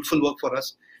the beautiful work for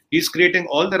us. He's creating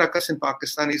all the ruckus in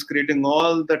Pakistan. He's creating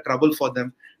all the trouble for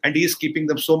them, and he's keeping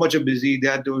them so much busy. They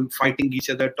are fighting each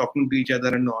other, talking to each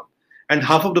other, and all. And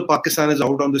half of the Pakistan is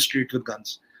out on the street with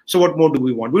guns. So what more do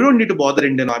we want? We don't need to bother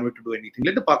Indian army to do anything.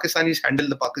 Let the Pakistanis handle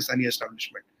the Pakistani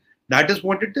establishment. That is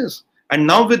what it is. And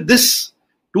now with this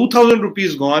 2,000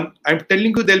 rupees gone, I'm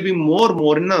telling you, there'll be more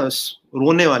mourners,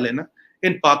 rone wale na,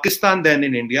 in Pakistan than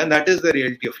in India. That is the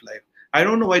reality of life. I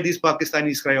don't know why these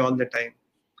Pakistanis cry all the time.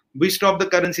 We stop the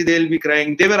currency, they'll be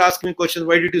crying. They were asking me questions,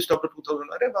 why did you stop the 2,000?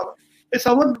 Arey Baba, It's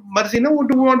our marzi, what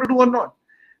do we want to do or not?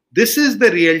 This is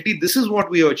the reality. This is what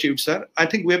we have achieved, sir. I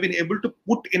think we have been able to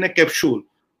put in a capsule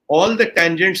all the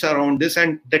tangents around this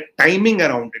and the timing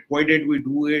around it. Why did we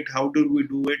do it? How did we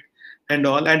do it? And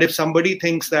all. And if somebody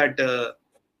thinks that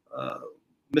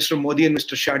Mr. Modi and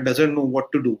Mr. Shah doesn't know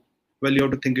what to do, well, you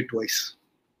have to think it twice.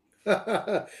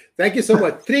 Thank you so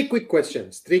much. Three quick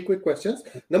questions.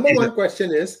 Number one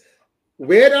question is,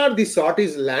 where are the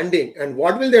sorties landing and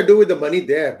what will they do with the money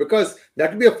there? Because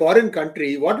that will be a foreign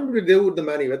country. What will they do with the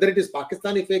money? Whether it is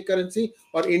Pakistani fake currency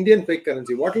or Indian fake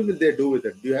currency, what will they do with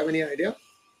it? Do you have any idea?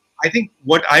 I think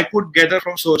what I could gather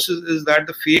from sources is that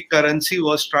the fake currency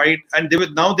was tried, and they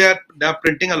are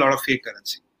printing a lot of fake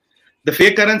currency. The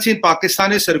fake currency in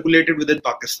Pakistan is circulated within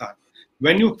Pakistan.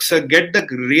 When you get the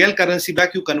real currency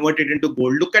back, you convert it into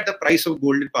gold. Look at the price of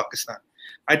gold in Pakistan.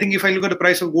 I think if I look at the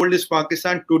price of gold in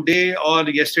Pakistan today or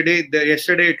yesterday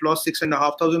it lost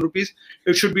 6,500 rupees.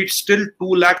 It should be still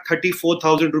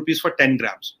 2,34,000 rupees for 10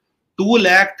 grams.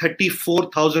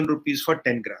 2,34,000 rupees for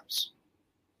 10 grams.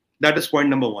 That is point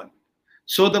number one.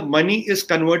 So the money is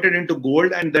converted into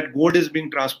gold, and that gold is being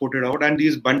transported out, and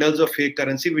these bundles of fake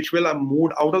currency which will are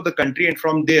moved out of the country, and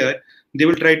from there they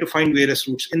will try to find various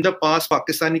routes. In the past,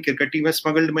 Pakistani cricket team has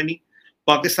smuggled money,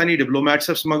 Pakistani diplomats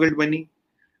have smuggled money,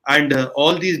 and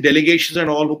all these delegations and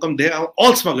all who come there have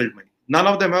all smuggled money. All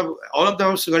of them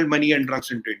have smuggled money and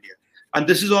drugs into India, and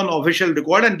this is on official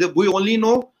record. And we only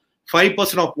know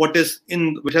 5% of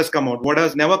which has come out. What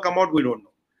has never come out, we don't know.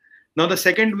 Now, the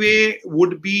second way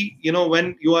would be,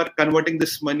 when you are converting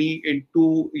this money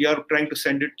you are trying to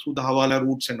send it through the Hawala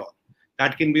routes and all.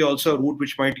 That can be also a route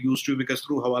which might use to, because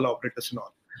through Hawala operators and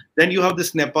all. Then you have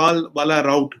this Nepal Wala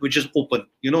route, which is open,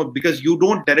 because you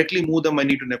don't directly move the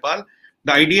money to Nepal.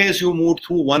 The idea is you move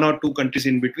through one or two countries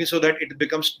in between so that it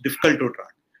becomes difficult to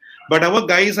track. But our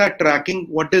guys are tracking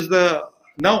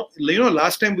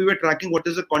last time we were tracking what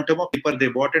is the quantum of paper they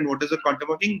bought and what is the quantum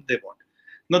of ink they bought.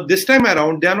 Now, this time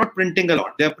around, they are not printing a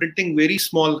lot. They are printing very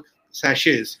small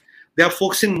sachets. They are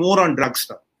focusing more on drugs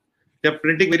now. They are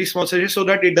printing very small sachets so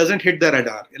that it doesn't hit the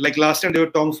radar. Like last time, they were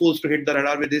tomfools to hit the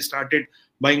radar where they started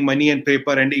buying money and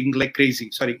paper and ink like crazy.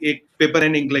 Paper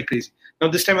and ink like crazy. Now,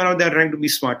 this time around, they are trying to be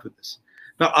smart with this.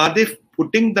 Now, are they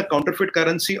putting the counterfeit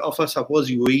currency of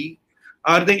suppose UAE?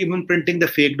 Are they even printing the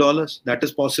fake dollars? That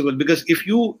is possible, because if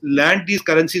you land these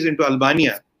currencies into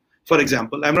Albania, for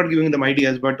example, I'm not giving them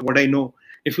ideas, but what I know,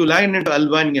 if you land into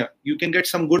Albania, you can get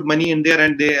some good money in there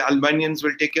and the Albanians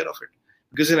will take care of it.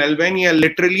 Because in Albania,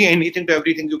 literally anything to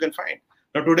everything you can find.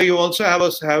 Now, today you also have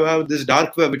this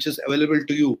dark web which is available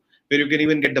to you, where you can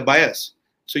even get the bias.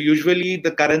 So usually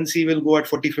the currency will go at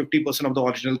 40-50% of the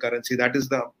original currency. That is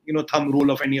the thumb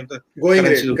rule of any of the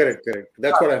currencies. Correct.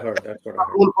 That's what I heard.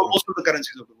 Rule for most of the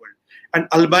currencies of the world. And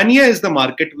Albania is the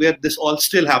market where this all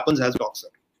still happens as talks.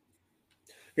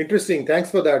 Interesting.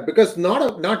 Thanks for that. Because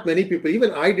not many people,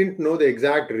 even I didn't know the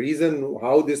exact reason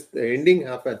how this ending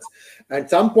happens. At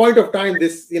some point of time,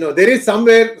 there is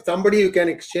somewhere somebody you can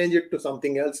exchange it to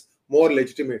something else more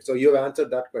legitimate. So you have answered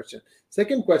that question.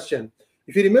 Second question.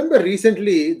 If you remember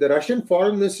recently, the Russian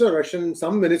foreign minister,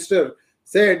 some minister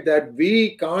said that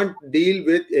we can't deal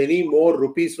with any more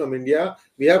rupees from India.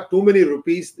 We have too many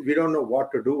rupees. We don't know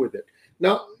what to do with it.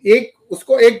 Now, just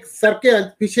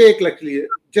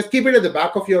keep it at the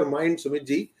back of your mind, Sumit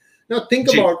ji. Now,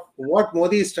 think about what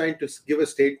Modi is trying to give a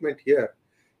statement here.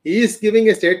 He is giving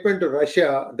a statement to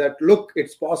Russia that, look,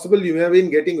 it's possible you have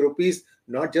been getting rupees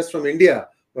not just from India,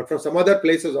 but from some other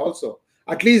places also.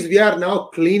 At least we are now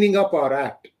cleaning up our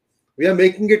act. We are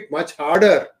making it much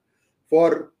harder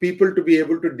for people to be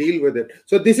able to deal with it.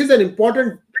 So this is an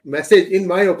important message, in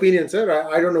my opinion, sir.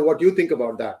 I don't know what you think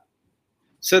about that.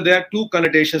 So there are two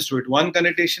connotations to it. One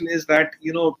connotation is that,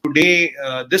 today,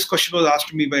 this question was asked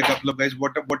to me by a couple of guys.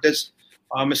 What is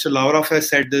Mr. Lavrov has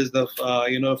said this, the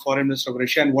foreign minister of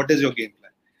Russia, and what is your game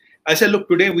plan? I said, look,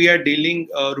 today we are dealing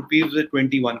rupees with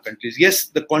 21 countries. Yes,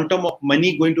 the quantum of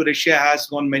money going to Russia has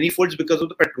gone many folds because of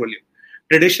the petroleum.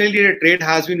 Traditionally, the trade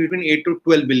has been between $8 to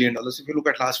 $12 billion if you look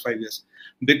at last 5 years.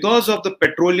 Because of the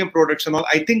petroleum products and all,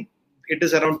 I think it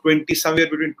is around somewhere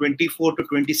between $24 to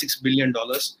 $26 billion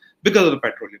because of the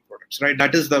petroleum products, right?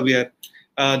 That is where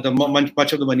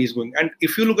much of the money is going. And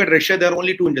if you look at Russia, there are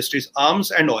only two industries, arms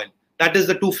and oil. That is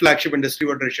the two flagship industry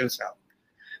what Russians have.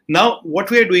 Now, what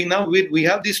we are doing now, we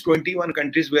have these 21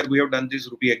 countries where we have done these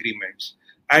rupee agreements.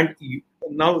 And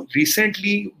now,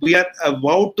 recently, we are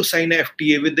about to sign a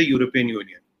FTA with the European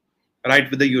Union, right?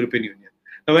 With the European Union.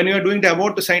 Now, when you are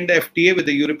about to sign the FTA with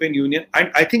the European Union, and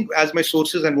I think as my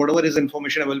sources and whatever is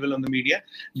information available on the media,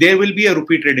 there will be a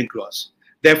rupee trading clause.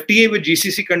 The FTA with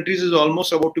GCC countries is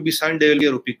almost about to be signed. There will be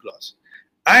a rupee clause.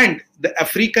 And the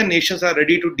African nations are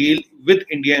ready to deal with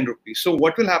India in rupees. So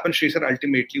what will happen, Sri sir,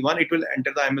 ultimately? One, it will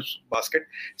enter the IMF basket.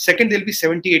 Second, there will be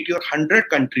 70, 80 or 100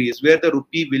 countries where the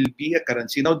rupee will be a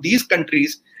currency. Now, these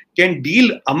countries can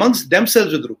deal amongst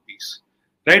themselves with rupees.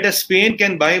 Right? As Spain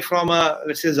can buy from,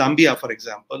 let's say, Zambia, for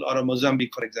example, or a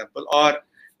Mozambique, for example, or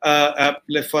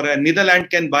for a Netherlands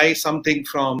can buy something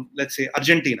from, let's say,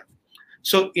 Argentina.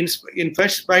 So in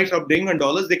first price of trading in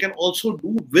dollars, they can also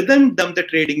do within them the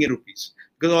trading in rupees,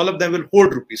 because all of them will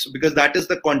hold rupees. So because that is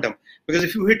the quantum. Because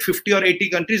if you hit 50 or 80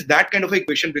 countries, that kind of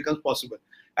equation becomes possible.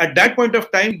 At that point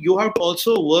of time, you have to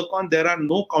also work on there are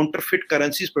no counterfeit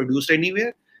currencies produced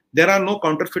anywhere. There are no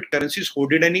counterfeit currencies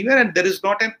hoarded anywhere, and there is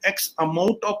not an X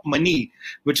amount of money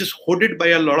which is hoarded by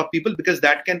a lot of people, because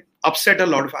that can upset a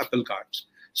lot of apple carts.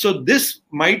 So this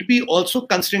might be also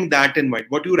considering that in mind.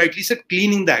 What you rightly said,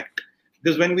 cleaning the act.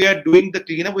 Because when we are doing the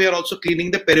cleanup, we are also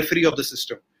cleaning the periphery of the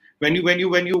system. When you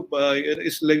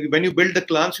it's like when you build the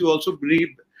clans, you also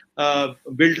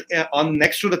build on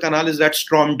next to the canal is that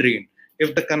storm drain.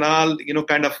 If the canal,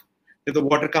 if the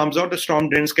water comes out, the storm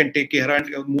drains can take care and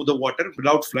move the water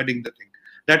without flooding the thing.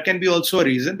 That can be also a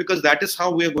reason, because that is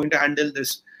how we are going to handle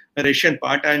this Russian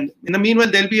part. And in the meanwhile,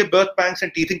 there'll be a birth pangs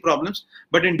and teething problems,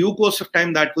 but in due course of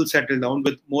time, that will settle down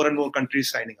with more and more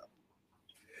countries signing up.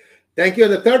 Thank you.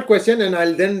 And the third question, and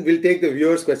we'll take the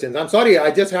viewers' questions. I'm sorry, I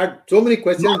just had so many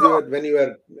questions when you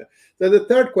were. So the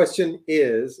third question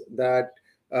is that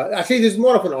actually this is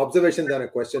more of an observation than a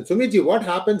question. Sumitji, what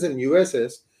happens in US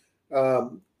is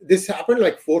this happened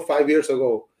like 4 or 5 years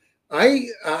ago. I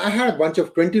had a bunch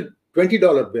of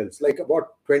 $20 bills, like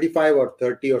about 25 or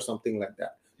 30 or something like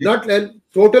that. Not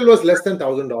total was less than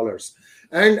 $1,000.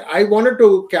 And I wanted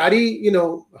to carry,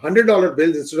 $100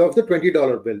 bills instead of the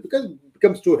 $20 bill, because it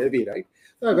becomes too heavy, right?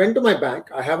 So I went to my bank.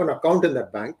 I have an account in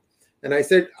that bank. And I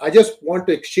said, I just want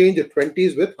to exchange the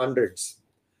 20s with hundreds.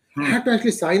 I had to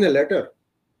actually sign a letter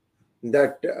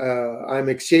that I'm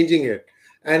exchanging it.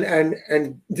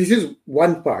 And this is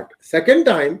one part. Second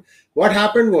time, what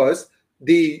happened was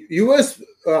the US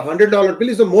 $100 bill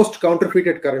is the most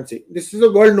counterfeited currency. This is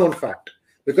a world-known fact,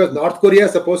 because North Korea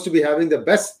is supposed to be having the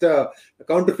best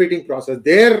counterfeiting process.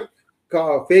 Their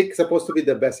fake supposed to be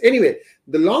the best. Anyway,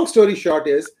 the long story short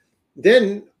is,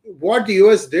 then what the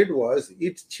US did was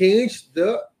it changed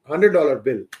the $100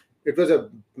 bill. It was a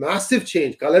massive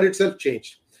change. Color itself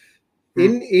changed.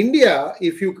 In India,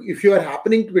 if you are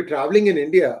happening to be traveling in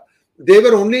India, they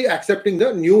were only accepting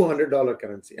the new $100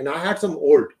 currency. And I had some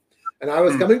old. And I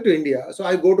was coming to India. So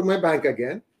I go to my bank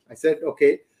again. I said,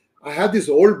 okay, I have these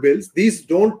old bills. These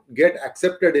don't get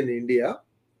accepted in India.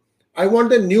 I want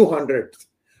the new hundreds.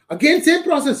 Again, same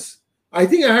process. I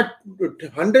think I had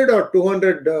 100 or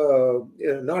 200,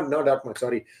 not that much,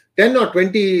 sorry, 10 or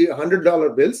 20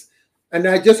 $100 bills. And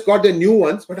I just got the new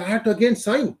ones, but I had to again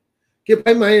sign. Okay,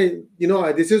 by my,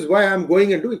 this is why I'm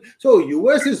going and doing. So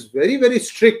US is very, very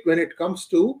strict when it comes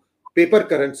to paper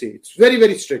currency. It's very,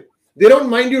 very strict. They don't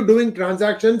mind you doing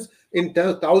transactions in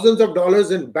thousands of dollars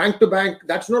in bank to bank.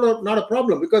 That's not a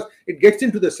problem, because it gets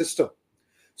into the system.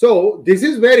 So this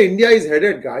is where India is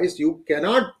headed, guys. You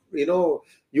cannot,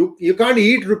 you can't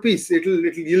eat rupees.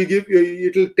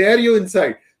 It'll tear you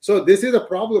inside. So this is a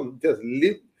problem. Just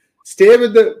stay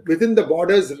within the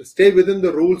borders, stay within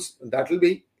the rules. That will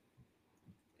be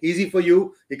easy for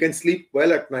you. You can sleep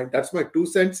well at night. That's my 2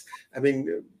 cents. I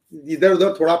mean, idhar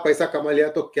udhar thoda paisa kama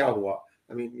liya to kya hua?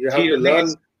 I mean, you have to learn.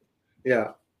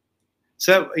 Yeah.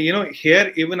 So,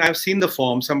 here even I've seen the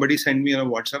form. Somebody sent me on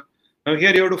WhatsApp. Now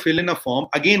here you have to fill in a form.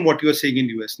 Again, what you are saying in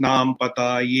US, naam,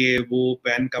 pata, ye, wo,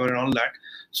 PAN cover and all that.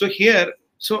 So here,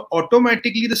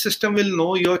 automatically the system will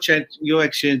know your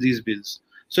exchange these bills.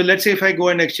 So let's say if I go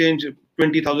and exchange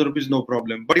 20,000 rupees, no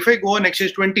problem. But if I go and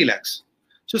exchange 20 lakhs,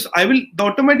 so I'll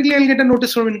get a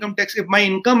notice from income tax. If my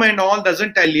income and all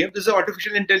doesn't tally, if this is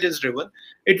artificial intelligence driven,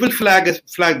 it will flag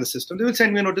the system. They will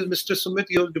send me a notice, Mr. Sumit,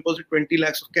 you have deposited 20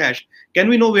 lakhs of cash. Can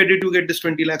we know where did you get this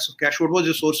 20 lakhs of cash? What was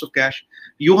your source of cash?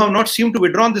 You have not seemed to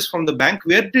withdraw this from the bank.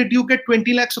 Where did you get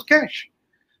 20 lakhs of cash?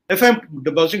 If I'm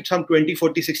depositing some 20,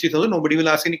 40, 60,000, nobody will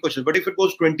ask any questions. But if it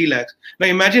goes 20 lakhs, now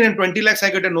imagine in 20 lakhs I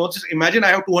get a notice. Imagine I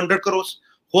have 200 crores.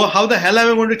 How the hell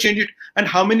am I going to change it? And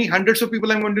how many hundreds of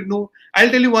people I'm going to know? I'll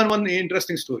tell you one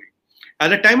interesting story. At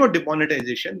the time of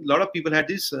demonetization, a lot of people had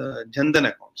these Jandan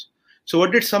accounts. So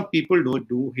what did some people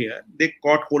do here? They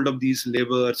caught hold of these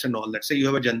laborers and all that. Say you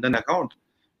have a Jandan account.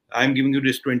 I'm giving you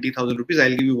this 20,000 rupees. I'll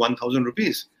give you 1,000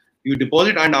 rupees. You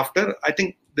deposit, and after, I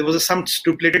think there was some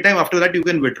stipulated time. After that, you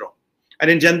can withdraw.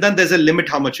 And in Jandan, there's a limit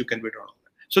how much you can withdraw.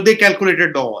 So they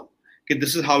calculated all. Okay,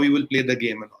 this is how you will play the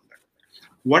game and all that.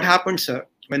 What happened, sir?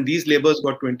 When these laborers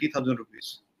got 20,000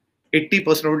 rupees,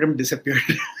 80% of them disappeared.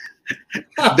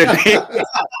 The day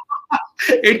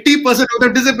 80% of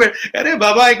them disappeared. Arey,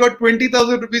 Baba, I got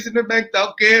 20,000 rupees in the bank.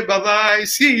 Okay, Baba, I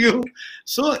see you.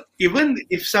 So even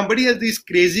if somebody has these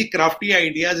crazy, crafty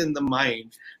ideas in the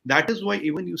mind, that is why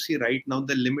even you see right now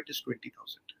the limit is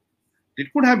 20,000.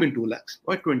 It could have been 2 lakhs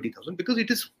or 20,000 because it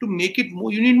is to make it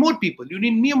more. You need more people. You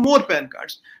need more PAN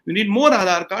cards. You need more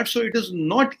Aadhaar cards. So it is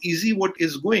not easy what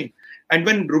is going. And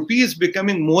when rupee is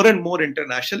becoming more and more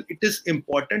international, it is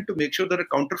important to make sure that the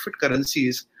counterfeit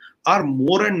currencies are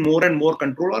more and more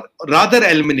controlled, or rather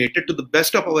eliminated to the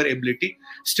best of our ability.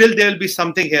 Still, there will be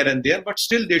something here and there, but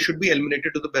still they should be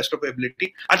eliminated to the best of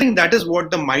ability. I think that is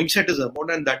what the mindset is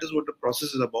about, and that is what the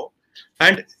process is about.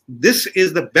 And this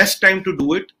is the best time to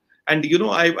do it. And you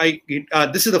know,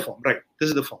 this is the form, right? This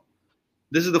is the form.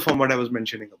 This is the form what I was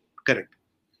mentioning about. Correct.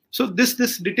 So this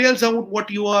details out what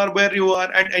you are, where you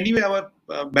are, and anyway, our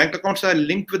bank accounts are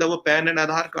linked with our PAN and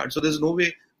Aadhaar card. So there's no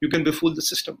way you can befool the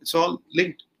system. It's all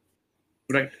linked.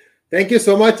 Right. Thank you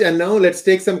so much. And now let's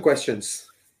take some questions.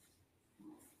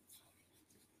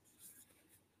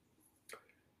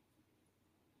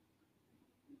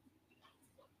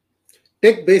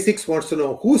 Tech Basics wants to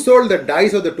know, who sold the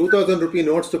dice of the 2000 rupee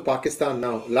notes to Pakistan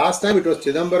now? Last time it was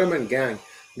Chidambaram and gang.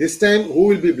 This time, who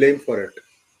will be blamed for it?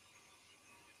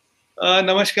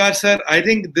 Namaskar, sir. I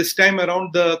think this time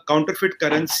around the counterfeit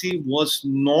currency was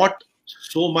not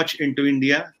so much into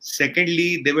India.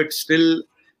 Secondly, they were still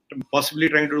possibly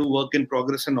trying to do work in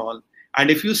progress and all. And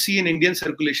if you see in Indian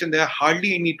circulation, there are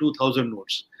hardly any 2000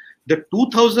 notes. The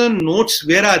 2000 notes,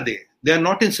 where are they? They are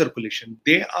not in circulation.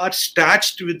 They are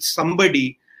stashed with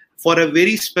somebody for a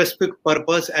very specific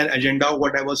purpose and agenda,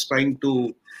 what I was trying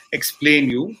to explain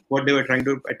you, what they were trying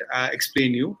to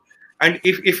explain you. And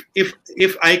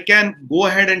if I can go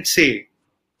ahead and say,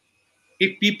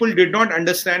 if people did not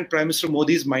understand Prime Minister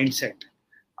Modi's mindset,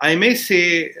 I may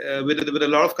say with a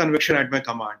lot of conviction at my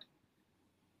command,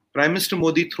 Prime Minister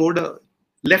Modi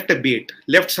left a bait,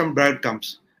 left some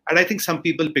breadcrumbs, and I think some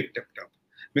people picked it up.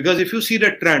 Because if you see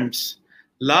the trends,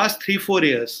 last 3-4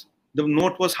 years, the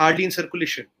note was hardly in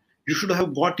circulation. You should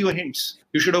have got your hints.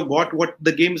 You should have got what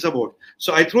the game is about.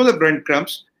 So I throw the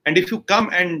breadcrumbs, and if you come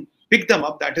and pick them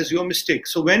up, that is your mistake.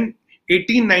 So when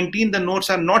 18, 19, the notes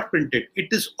are not printed, it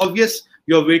is obvious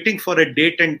you're waiting for a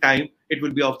date and time, it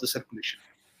will be off the circulation.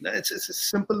 It's a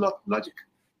simple logic.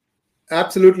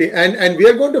 Absolutely. And we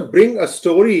are going to bring a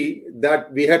story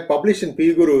that we had published in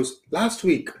PGurus last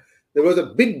week. There was a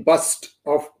big bust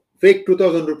of fake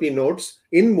 2000 rupee notes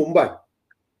in Mumbai.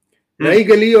 Nai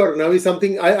Gali or Navi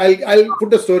something. I'll put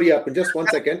the story up in just 1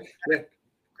 second.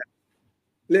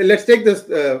 Let's take this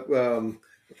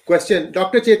question.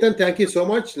 Dr. Chetan, thank you so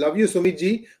much. Love you, Sumit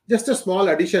ji. Just a small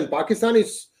addition. Pakistan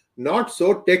is not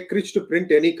so tech-rich to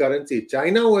print any currency.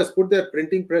 China, who has put their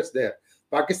printing press there.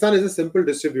 Pakistan is a simple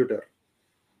distributor.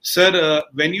 Sir,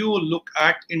 when you look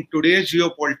at in today's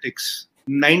geopolitics,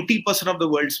 90% of the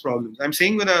world's problems, I'm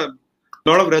saying with a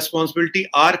lot of responsibility,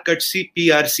 are courtesy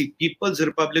PRC, People's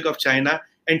Republic of China,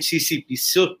 and CCP.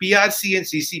 So PRC and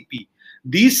CCP,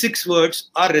 these 6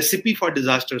 words are recipe for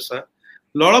disaster, sir.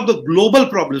 A lot of the global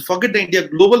problems, forget the India,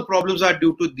 global problems are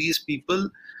due to these people.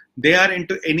 They are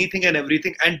into anything and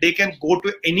everything, and they can go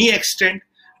to any extent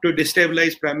to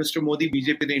destabilize Prime Minister Modi,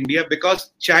 BJP in India,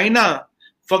 because China,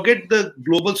 forget the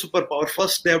global superpower.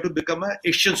 First, they have to become an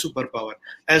Asian superpower.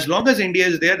 As long as India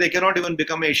is there, they cannot even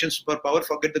become an Asian superpower.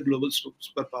 Forget the global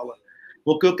superpower.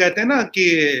 वो क्यों कहते हैं ना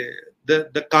कि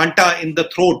the kanta in the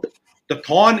throat, the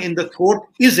thorn in the throat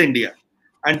is India,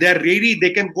 and they are ready.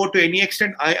 They can go to any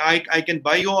extent. I can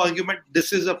buy your argument.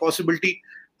 This is a possibility.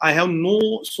 I have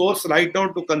no source right now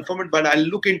to confirm it, but I'll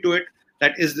look into it.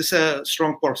 That is this a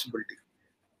strong possibility?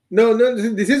 No,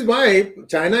 this is why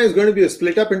China is going to be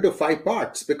split up into 5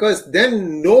 parts, because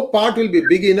then no part will be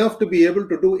big enough to be able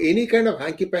to do any kind of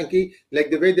hanky-panky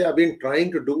like the way they have been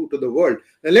trying to do to the world.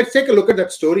 And let's take a look at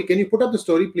that story. Can you put up the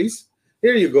story, please?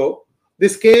 Here you go.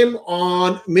 This came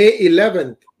on May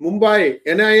 11th. Mumbai,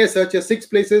 NIA searches 6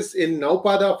 places in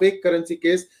Naupada fake currency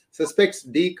case, suspects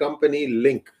D company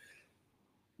link.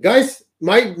 Guys,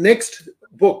 my next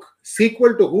book,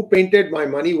 sequel to Who Painted My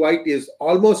Money White, is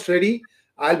almost ready.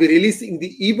 I'll be releasing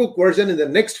the ebook version in the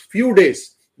next few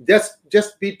days.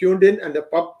 Just be tuned in, and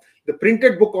the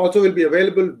printed book also will be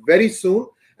available very soon.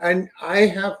 And I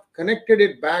have connected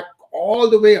it back all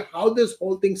the way, how this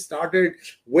whole thing started,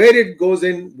 where it goes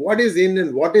in, what is in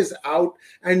and what is out.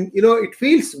 And you know, it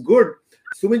feels good.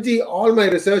 Sumitji, all my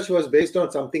research was based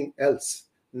on something else,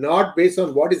 not based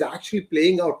on what is actually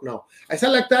playing out now. ऐसा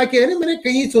लगता है कि अरे मैंने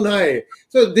कहीं सुना है.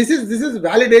 So this is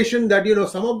validation that, you know,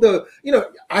 some of the, you know,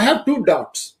 I have 2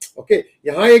 doubts. Okay,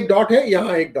 यहाँ एक dot है,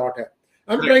 यहाँ एक dot है.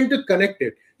 I'm trying to connect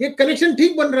it. ये connection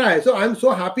ठीक बन रहा है. So I'm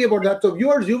so happy about that. So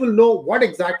viewers, you will know what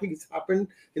exactly has happened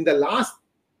in the last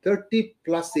 30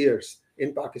 plus years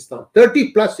in Pakistan.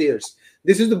 30 plus years.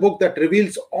 This is the book that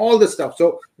reveals all the stuff.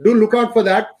 So do look out for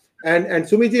that. And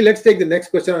Sumiti, let's take the next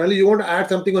question. Ali, you want to add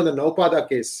something on the Naupada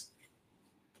case?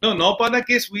 No, Naupada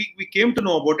case, we came to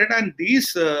know about it, and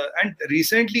these and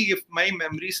recently, if my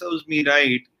memory serves me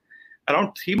right,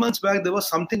 around 3 months back, there was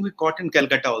something we caught in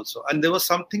Calcutta also, and there was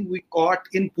something we caught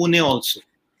in Pune also.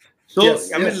 So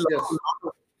Yes, I mean,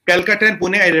 Calcutta and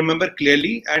Pune, I remember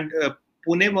clearly, and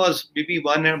Pune was maybe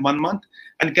 1 month,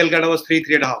 and Calcutta was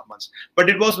 3.5 months. But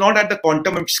it was not at the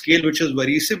quantum and scale which was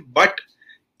worrisome. But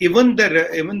even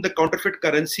the counterfeit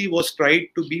currency was tried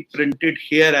to be printed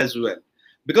here as well.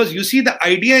 Because you see, the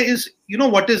idea is,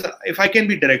 what is, if I can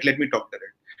be direct, let me talk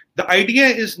direct. The idea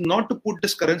is not to put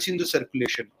this currency into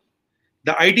circulation.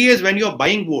 The idea is when you're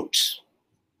buying votes.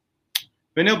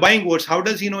 When you're buying votes, how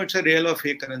does he know it's a real or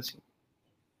fake currency?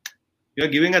 You're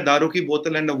giving a daru ki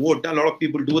bottle and a vote. A lot of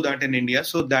people do that in India.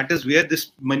 So that is where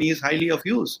this money is highly of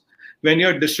use. When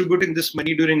you're distributing this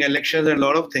money during elections and a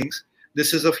lot of things,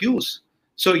 this is of use.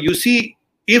 So you see,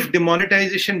 if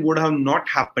demonetization would have not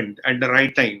happened at the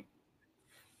right time,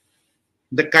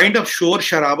 the kind of shore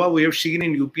sharaba we have seen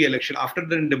in UP election, after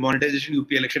the demonetization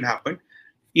UP election happened,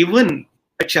 even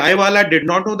a chai wala did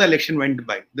not know the election went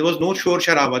by. There was no shore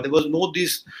sharaba. There was no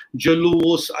these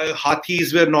jalus,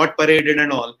 hathis were not paraded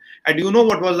and all. And you know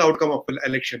what was the outcome of the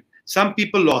election? Some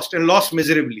people lost and lost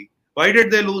miserably. Why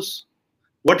did they lose?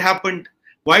 What happened?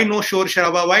 Why no shore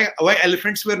sharaba? Why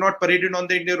elephants were not paraded on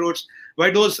the Indian roads?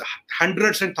 Why those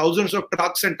hundreds and thousands of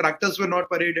trucks and tractors were not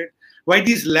paraded? Why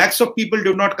these lakhs of people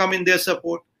did not come in their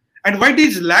support? And why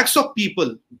these lakhs of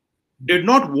people did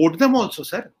not vote them also,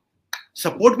 sir?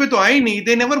 Support में तो आए नहीं,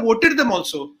 they never voted them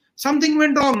also. Something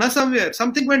went wrong, na somewhere.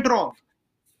 Something went wrong.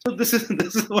 So this is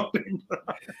what went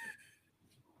wrong.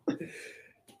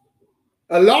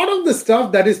 A lot of the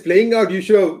stuff that is playing out, you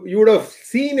would have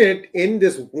seen it in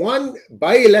this one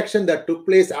by-election that took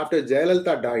place after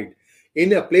Jayalalitha died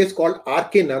in a place called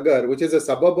RK Nagar, which is a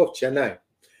suburb of Chennai.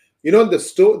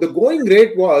 The going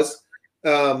rate was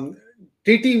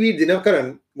TTV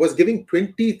Dinakaran was giving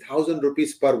 20,000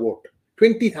 rupees per vote.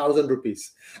 20,000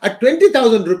 rupees. At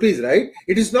 20,000 rupees, right?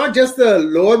 It is not just the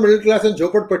lower middle class and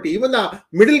Jhopatpatti. Even the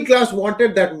middle class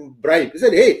wanted that bribe. He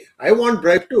said, hey, I want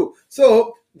bribe too.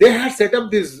 So they had set up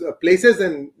these places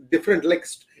and different, like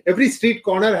every street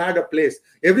corner had a place.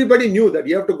 Everybody knew that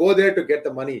you have to go there to get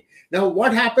the money. Now,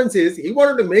 what happens is he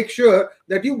wanted to make sure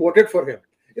that you voted for him.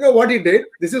 You know what he did?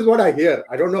 This is what I hear.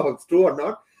 I don't know if it's true or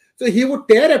not. So he would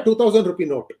tear a 2,000 rupee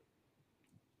note.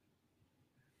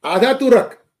 Adha tu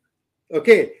rakh.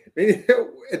 Okay.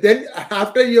 Then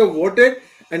after you have voted,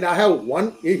 and I have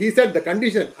one, he said the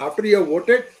condition, after you have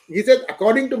voted, he said,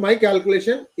 according to my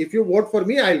calculation, if you vote for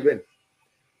me, I'll win.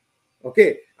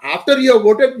 Okay. After you have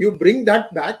voted, you bring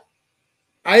that back.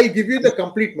 I'll give you the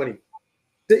complete money.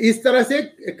 So इस तरह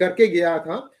से करके गया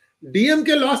था.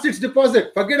 DMK lost its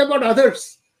deposit. Forget about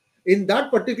others. In that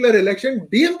particular election,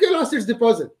 DMK lost its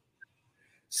deposit.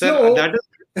 So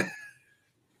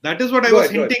that is what I was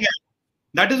hinting at.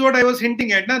 That is what I was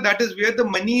hinting at. Now, that is where the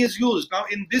money is used. Now,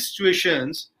 in these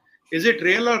situations, is it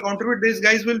real or counterfeit? These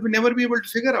guys will never be able to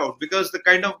figure out, because the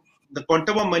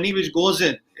quantum of money which goes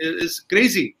in is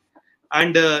crazy.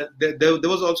 And there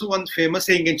was also one famous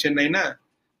saying in Chennai, na,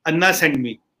 Anna send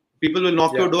me. People will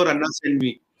knock your door, Anna send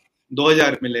me.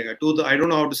 2000 milega. I don't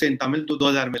know how to say in Tamil,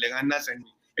 2000 milega. Anna send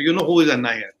me. You know who is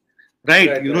Anna here,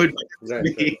 right? You know it.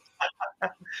 Right.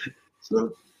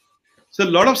 So a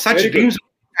lot of such dreams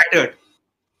are shattered.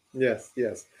 Yes.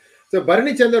 So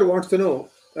Bharani Chandar wants to know,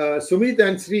 Sumit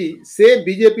and Sri say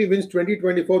BJP wins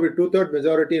 2024 with 2/3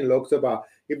 majority in Lok Sabha.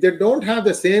 If they don't have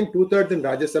the same 2/3 in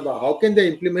Rajya Sabha, how can they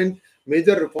implement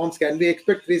major reforms? Can we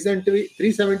expect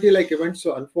 370 like events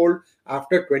to unfold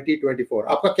after 2024?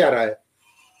 Aapka kya raay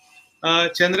hai?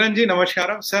 Chandran ji,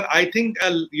 namaskaram. Sir, I think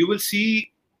you will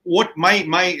see what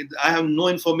I have no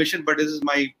information, but this is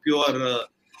my pure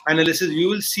analysis. You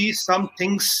will see some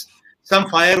things, some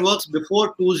fireworks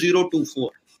before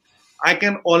 2024. I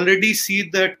can already see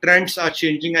the trends are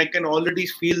changing. I can already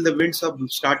feel the winds have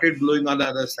started blowing on the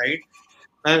other side.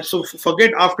 So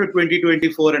forget after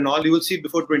 2024 and all, you will see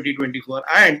before 2024.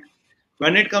 And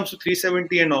when it comes to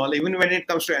 370 and all, even when it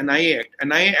comes to NIA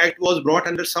Act was brought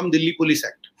under some Delhi Police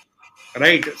Act.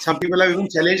 Right? Some people have even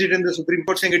challenged it in the Supreme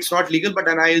Court saying it's not legal, but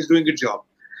NIA is doing its job.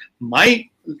 My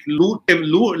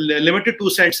limited 2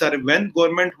 cents are when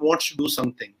government wants to do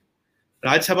something.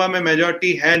 Rajya Sabha mein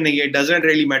majority hai nahi. It doesn't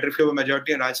really matter if you have a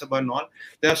majority in Rajya Sabha and all.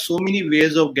 There are so many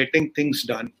ways of getting things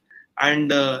done.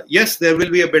 And yes, there will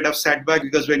be a bit of setback,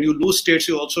 because when you lose states,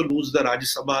 you also lose the Rajya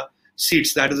Sabha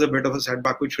seats. That is a bit of a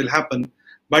setback which will happen.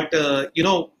 But,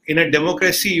 in a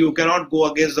democracy, you cannot go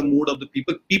against the mood of the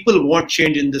people. People want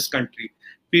change in this country.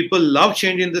 People love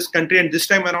change in this country. And this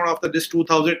time around, after this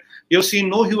 2000, you've seen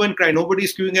no hue and cry. Nobody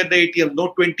is queuing at the ATM.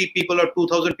 No 20 people or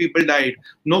 2,000 people died.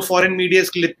 No foreign media is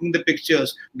clipping the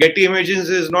pictures. Getty Images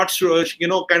is not,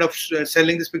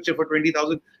 selling this picture for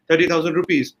 20,000, 30,000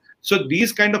 rupees. So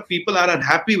these kind of people are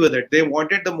unhappy with it. They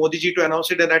wanted the Modi ji to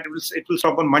announce it, and that it will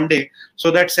stop on Monday,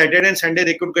 so that Saturday and Sunday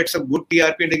they could get some good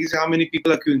TRP and they can say how many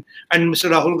people are queuing. And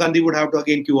Mr. Rahul Gandhi would have to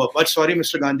again queue up. But sorry,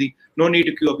 Mr. Gandhi, no need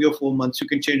to queue up your 4 months. You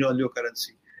can change all your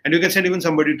currency. And you can send even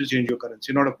somebody to change your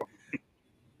currency. Not a problem.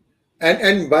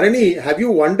 And Bharani, have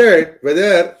you wondered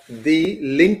whether the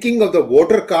linking of the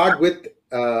voter card with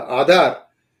Aadhaar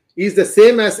is the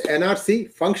same as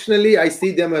NRC? Functionally, I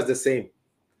see them as the same.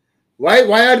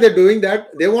 Why are they doing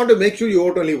that? They want to make sure you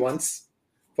vote only once.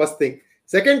 First thing.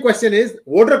 Second question is,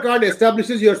 voter card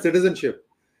establishes your citizenship.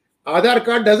 Aadhaar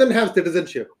card doesn't have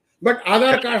citizenship, but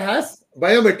Aadhaar card has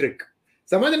biometric.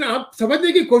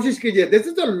 समझने की कोशिश कीजिए. This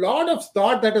is a lot of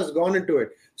thought that has gone into it.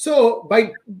 So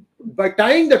by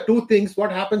tying the two things,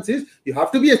 what happens is you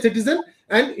have to be a citizen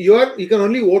and you can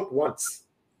only vote once.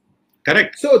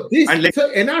 Correct. So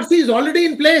NRC is already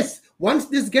in place. Once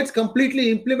this gets completely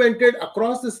implemented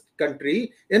across this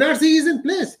country, NRC is in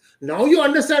place. Now you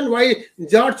understand why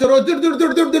George Soros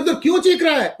kyun cheek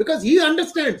raha hai? Because he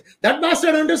understands. That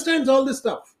bastard understands all this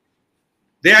stuff.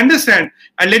 They understand.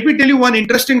 And let me tell you one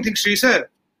interesting thing, Sri sir.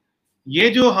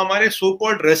 ये जो हमारे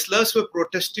so-called wrestlers were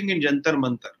protesting in Jantar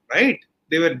Mantar, right?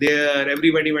 They were there.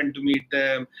 Everybody went to meet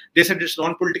them. They said it's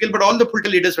non-political, but all the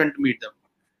political leaders went to meet them.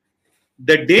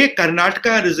 The day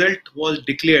Karnataka result was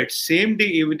declared, same day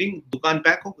evening, dukan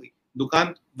pack ho gayi.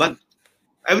 Dukan band.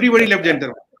 Everybody left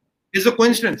Jantar. It's a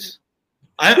coincidence.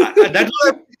 That's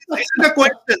a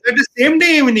coincidence. At the same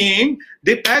day evening,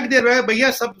 they packed their bag.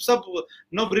 Bhaiya,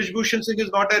 no, Brij Bhushan Singh is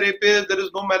not a rapist. There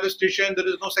is no molestation. There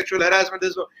is no sexual harassment.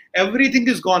 Everything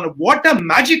is gone. What a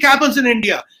magic happens in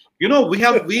India. We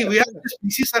have this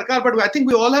PC Sarkar, but I think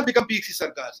we all have become PC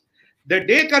Sarkars. The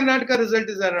day Karnataka result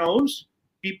is announced,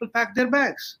 people pack their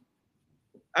bags.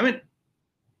 I mean,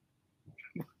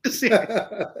 what to say?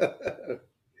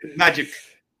 Magic.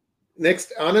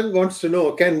 Next, Anand wants to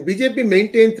know, can BJP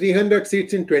maintain 300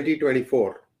 seats in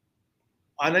 2024?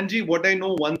 Anandji, what I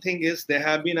know, one thing is there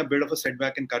have been a bit of a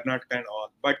setback in Karnataka and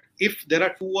all. But if there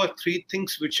are 2 or 3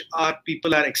 things which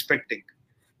people are expecting,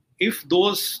 if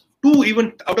those 2,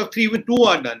 even out of 3, even 2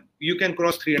 are done, you can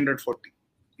cross 340.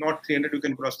 Not 300, you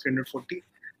can cross 340.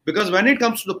 Because when it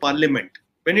comes to the parliament,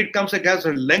 when it comes against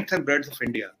the length and breadth of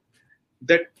India,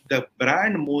 that the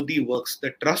brand Modi works,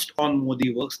 the trust on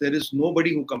Modi works, there is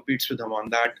nobody who competes with him on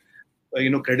that,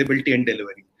 credibility and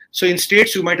delivery. So in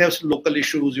states, you might have local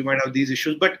issues, you might have these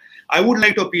issues, but I would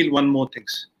like to appeal one more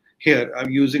things here.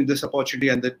 I'm using this opportunity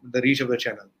and the reach of the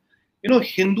channel.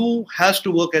 Hindu has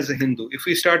to work as a Hindu. If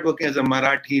we start working as a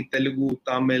Marathi, Telugu,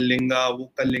 Tamil, Linga,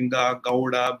 Vokalinga,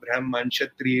 Gauda, Brahman,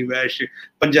 Kshatri, Vaishya,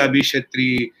 Punjabi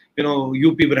Kshatri,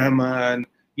 UP Brahman,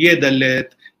 ye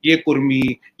Dalit, ye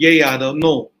Kurmi, ye Yadav.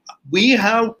 No, we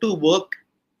have to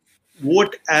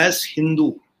vote as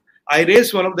Hindu. I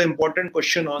raised one of the important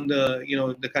question on the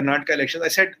Karnataka elections. I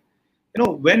said,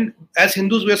 when as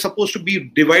Hindus we are supposed to be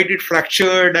divided,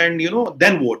 fractured, and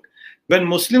then vote. When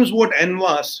Muslims vote en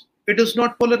masse, it is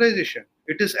not polarization.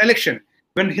 It is election.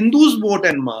 When Hindus vote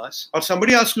en masse, or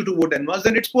somebody asks you to vote en masse,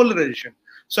 then it's polarization.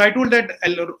 So I told that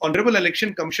Honorable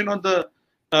Election Commission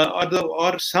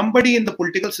or somebody in the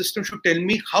political system should tell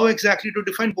me how exactly to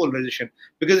define polarization.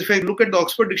 Because if I look at the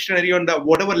Oxford Dictionary on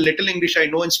whatever little English I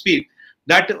know and speak,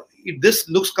 that this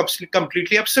looks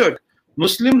completely absurd.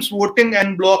 Muslims voting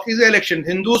en bloc is election.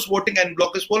 Hindus voting en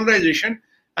bloc is polarization.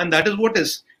 And that is what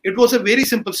is. It was a very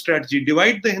simple strategy.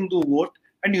 Divide the Hindu vote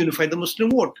and unify the Muslim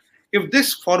vote. If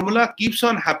this formula keeps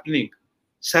on happening,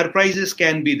 surprises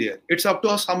can be there. It's up to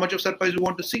us how much of surprise we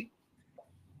want to see.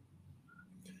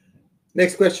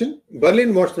 Next question.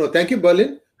 Berlin wants to know. Thank you,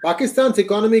 Berlin. Pakistan's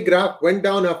economy graph went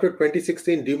down after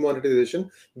 2016 demonetization.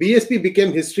 BSP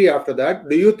became history after that.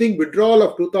 Do you think withdrawal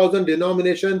of 2000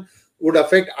 denomination would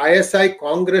affect ISI,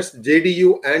 Congress,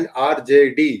 JDU and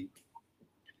RJD?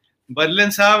 Berlin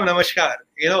Saab, namaskar.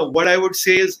 What I would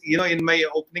say is, in my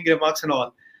opening remarks and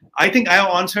all, I think I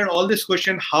have answered all this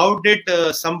question. How did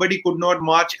somebody could not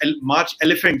march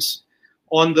elephants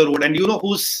on the road? And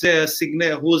whose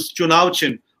Chunav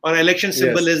Chin or election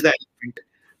symbol is the elephant.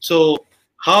 So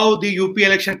how the UP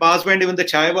election passed by and even the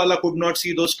Chaiwala could not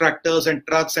see those tractors and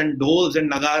trucks and dhols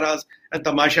and nagaras and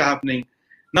tamasha happening.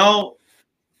 Now,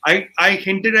 I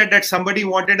hinted at that somebody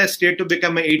wanted a state to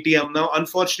become an ATM. Now,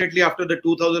 unfortunately, after the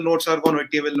 2000 notes are gone,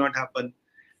 ATM will not happen.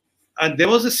 And there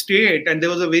was a state and there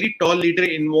was a very tall leader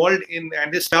involved in,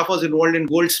 and his staff was involved in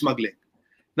gold smuggling.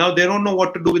 Now they don't know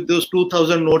what to do with those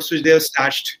 2000 notes which they have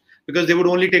stashed, because they would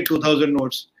only take 2000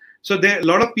 notes. So there a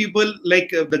lot of people like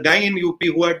the guy in UP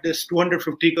who had this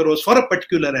 250 crores for a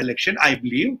particular election, I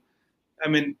believe. I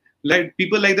mean, like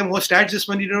people like them who have stashed this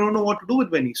money, they don't know what to do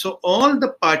with money. So all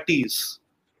the parties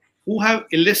who have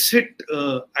illicit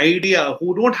idea,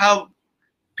 who don't have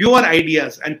pure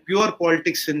ideas and pure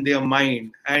politics in their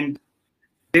mind, and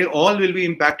they all will be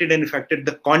impacted and affected.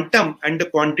 The quantum and the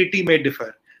quantity may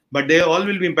differ, but they all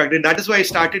will be impacted. That is why I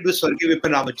started with Swargi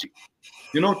Vipin Rawatji.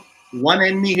 You know, one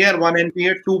enemy here, one enemy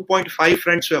here, 2.5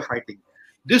 fronts were fighting.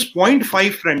 This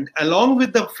 0.5 front, along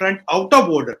with the front out of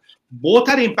border, both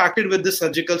are impacted with the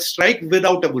surgical strike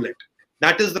without a bullet.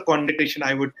 That is the connotation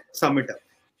I would sum it up.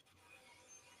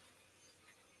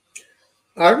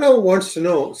 Arnav wants to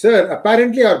know, sir,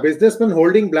 apparently our businessmen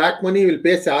holding black money will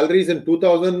pay salaries in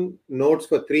 2000 notes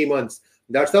for 3 months.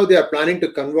 That's how they are planning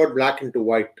to convert black into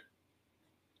white.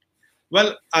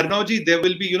 Well, Arnavji, there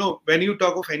will be, you know, when you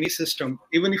talk of any system,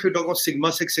 even if you talk of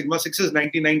Sigma 6 is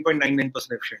 99.99%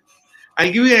 efficient.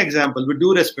 I'll give you an example with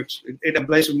due respect. It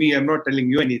applies to me. I'm not telling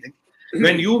you anything.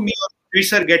 When you, me, or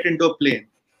Fisher get into a plane,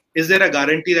 is there a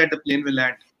guarantee that the plane will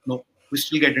land? No, we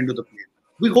still get into the plane.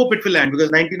 We hope it will land because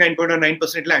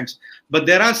 99.9% lands. But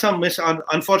there are some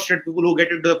unfortunate people who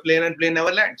get into the plane and plane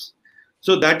never lands.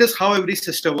 So that is how every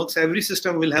system works. Every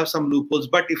system will have some loopholes.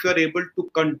 But if you are able to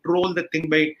control the thing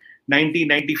by 90,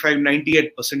 95,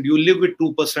 98%, you live with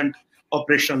 2%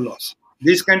 operational loss.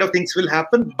 These kind of things will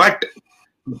happen, but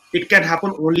it can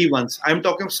happen only once. I'm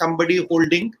talking of somebody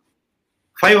holding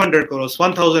 500 crores,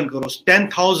 1,000 crores,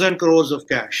 10,000 crores of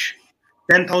cash.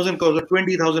 10,000 crores or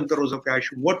 20,000 crores of cash,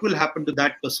 what will happen to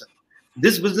that person?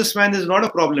 This businessman is not a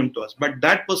problem to us, but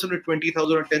that person with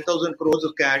 20,000 or 10,000 crores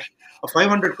of cash or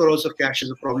 500 crores of cash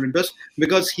is a problem to us,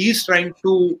 because he's trying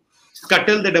to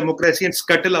scuttle the democracy and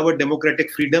scuttle our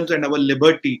democratic freedoms and our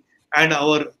liberty and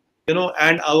our, you know,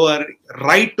 and our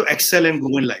right to excel and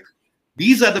grow in life.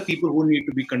 These are the people who need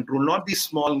to be controlled, not these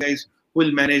small guys who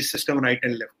will manage system right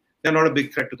and left. They're not a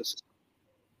big threat to the system.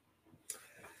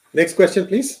 Next question,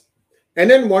 please.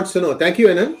 NN wants to know. Thank you,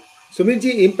 NN.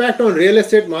 Sumitji, impact on real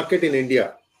estate market in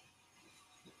India.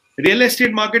 Real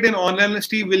estate market, in all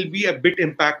honesty, will be a bit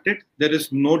impacted. There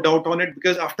is no doubt on it,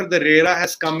 because after the RERA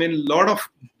has come in, a lot of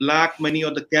black money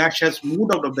or the cash has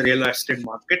moved out of the real estate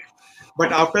market.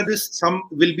 But after this, some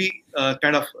will be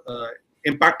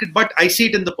impacted. But I see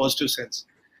it in the positive sense.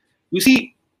 You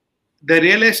see, the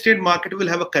real estate market will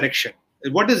have a correction.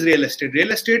 What is real estate?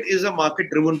 Real estate is a market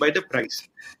driven by the price.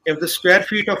 If the square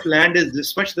feet of land is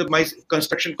this much, my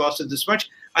construction cost is this much,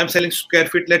 I'm selling square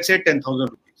feet, let's say 10,000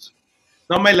 rupees.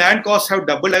 Now my land costs have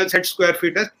doubled. I will set square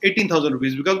feet as 18,000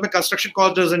 rupees because my construction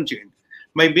cost doesn't change.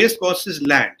 My base cost is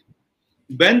land.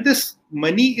 When this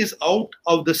money is out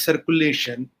of the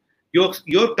circulation,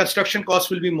 your construction cost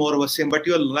will be more or less same, but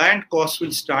your land cost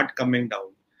will start coming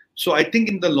down. So I think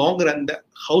in the long run, the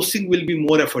housing will be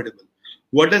more affordable.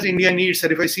 What does India need, sir?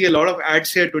 If I see a lot of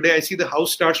ads here today, I see the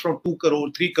house starts from 2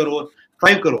 crore, 3 crore,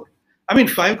 5 crore. I mean,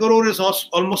 5 crore is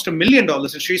almost $1 million.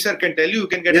 And Sri sir can tell you, you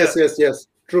can get yes.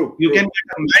 True. You can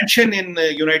get a mansion in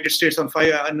the United States on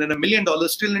 $1 million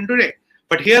still in today.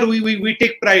 But here we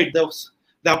take pride.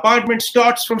 The apartment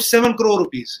starts from 7 crore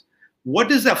rupees.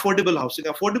 What is affordable housing?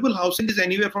 Affordable housing is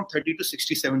anywhere from 30 to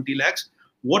 60, 70 lakhs.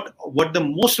 What the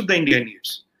most of the India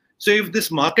needs. So if this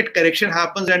market correction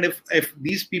happens, and if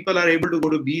these people are able to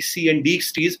go to BC and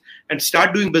DXTs and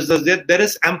start doing business, there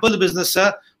is ample business,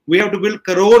 sir. We have to build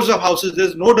crores of houses.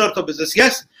 There's no dearth of business.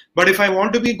 Yes, but if I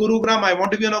want to be Gurugram, I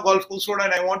want to be on a golf course road,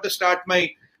 and I want to start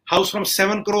my house from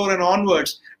 7 crore and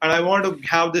onwards, and I want to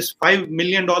have this $5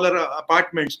 million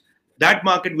apartments, that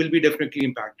market will be definitely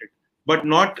impacted, but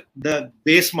not the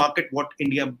base market, what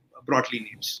India broadly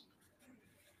needs.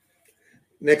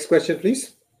 Next question,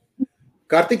 please.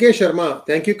 Kartikeya Sharma.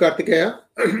 Thank you, Kartikeya.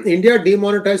 India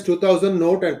demonetized 2000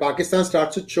 note and Pakistan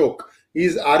starts to choke.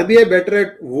 Is RBI better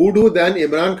at voodoo than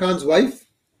Imran Khan's wife?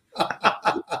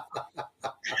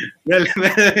 Well,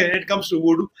 when it comes to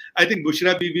voodoo, I think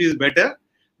Bushra Bibi is better.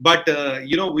 But,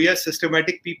 we are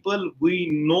systematic people. We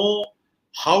know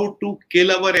how to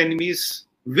kill our enemies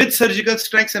with surgical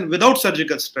strikes and without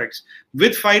surgical strikes,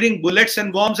 with firing bullets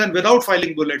and bombs and without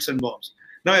firing bullets and bombs.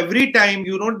 Now, every time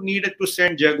you don't need to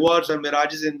send Jaguars or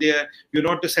Mirages in there, you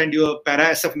don't to send your para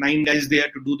SF9 guys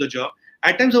there to do the job.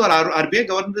 At times, our RBI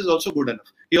government is also good enough.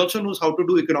 He also knows how to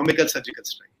do economical surgical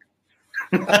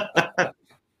strike.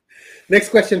 Next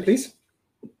question, please.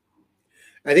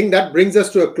 I think that brings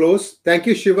us to a close. Thank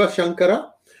you, Shiva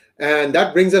Shankara. And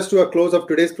that brings us to a close of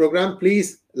today's program.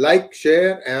 Please like,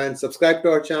 share, and subscribe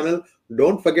to our channel.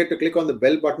 Don't forget to click on the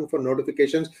bell button for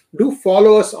notifications. Do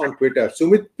follow us on Twitter.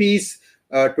 Sumit Peer's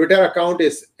Twitter account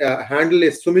is handle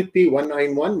is Sumit Peer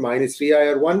 191. Mine is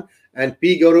 3IR1, and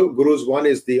PGurus 1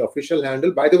 is the official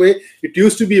handle. By the way, it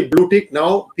used to be a blue tick.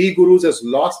 Now PGurus has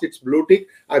lost its blue tick.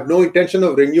 I have no intention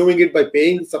of renewing it by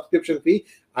paying the subscription fee.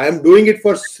 I am doing it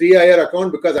for 3IR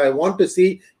account because I want to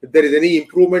see if there is any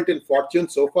improvement in fortune.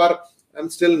 So far, I'm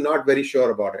still not very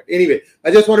sure about it. Anyway,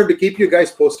 I just wanted to keep you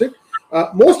guys posted.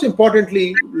 Most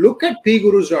importantly, look at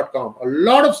pgurus.com. A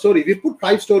lot of stories. We put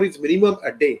 5 stories minimum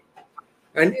a day.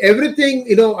 And everything,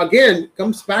 again,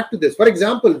 comes back to this. For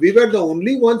example, we were the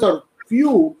only ones or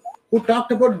few who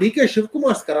talked about DK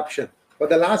Shivkumar's corruption for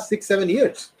the last 6-7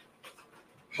 years.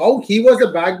 How he was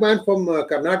a bagman from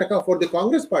Karnataka for the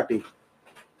Congress party.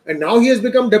 And now he has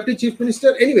become Deputy Chief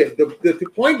Minister. Anyway,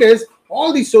 the point is,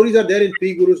 all these stories are there in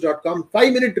pgurus.com.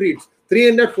 5-minute reads,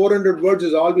 300-400 words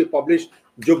is all we publish.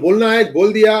 Jo bolna hai,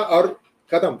 bol diya, aur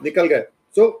khatam, nikal gaye.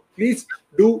 So please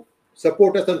do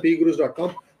support us on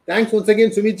pgurus.com. Thanks once again,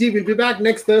 Sumitji. We'll be back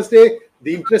next Thursday.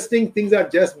 The interesting things are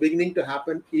just beginning to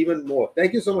happen even more.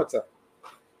 Thank you so much, sir.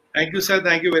 Thank you, sir.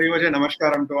 Thank you very much. And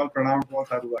namaskaram to all. Pranam to all.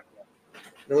 Sadhu.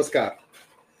 Namaskar.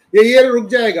 Ye year ruk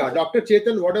jayega. Dr.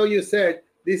 Chetan, whatever you said,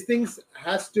 these things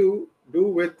has to do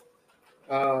with,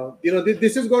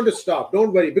 this is going to stop.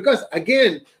 Don't worry. Because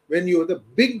again, when the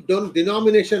big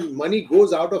denomination money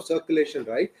goes out of circulation,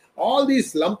 right? All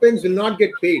these lumpens will not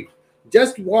get paid.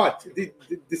 Just watch.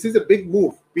 This is a big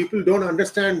move. People don't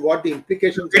understand what the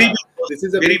implications are. This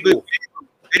is a very big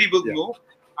move.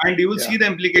 And you will see the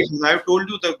implications. I have told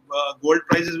you the gold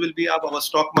prices will be up, our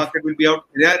stock market will be out,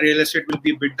 real estate will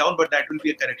be a bit down, but that will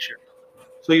be a correction.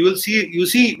 So you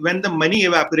see when the money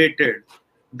evaporated,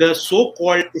 the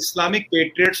so-called Islamic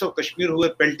patriots of Kashmir who were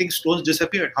pelting stones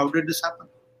disappeared. How did this happen?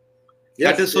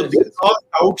 These all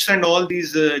doubts and all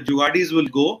these jugadis will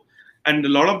go, and a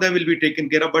lot of them will be taken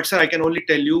care of. But sir, I can only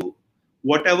tell you,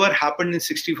 whatever happened in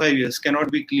 65 years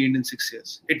cannot be cleaned in 6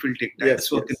 years. It will take time.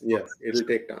 Yes, it will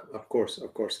take time. Of course.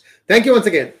 Thank you once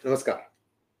again. Namaskar.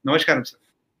 Namaskaram, sir.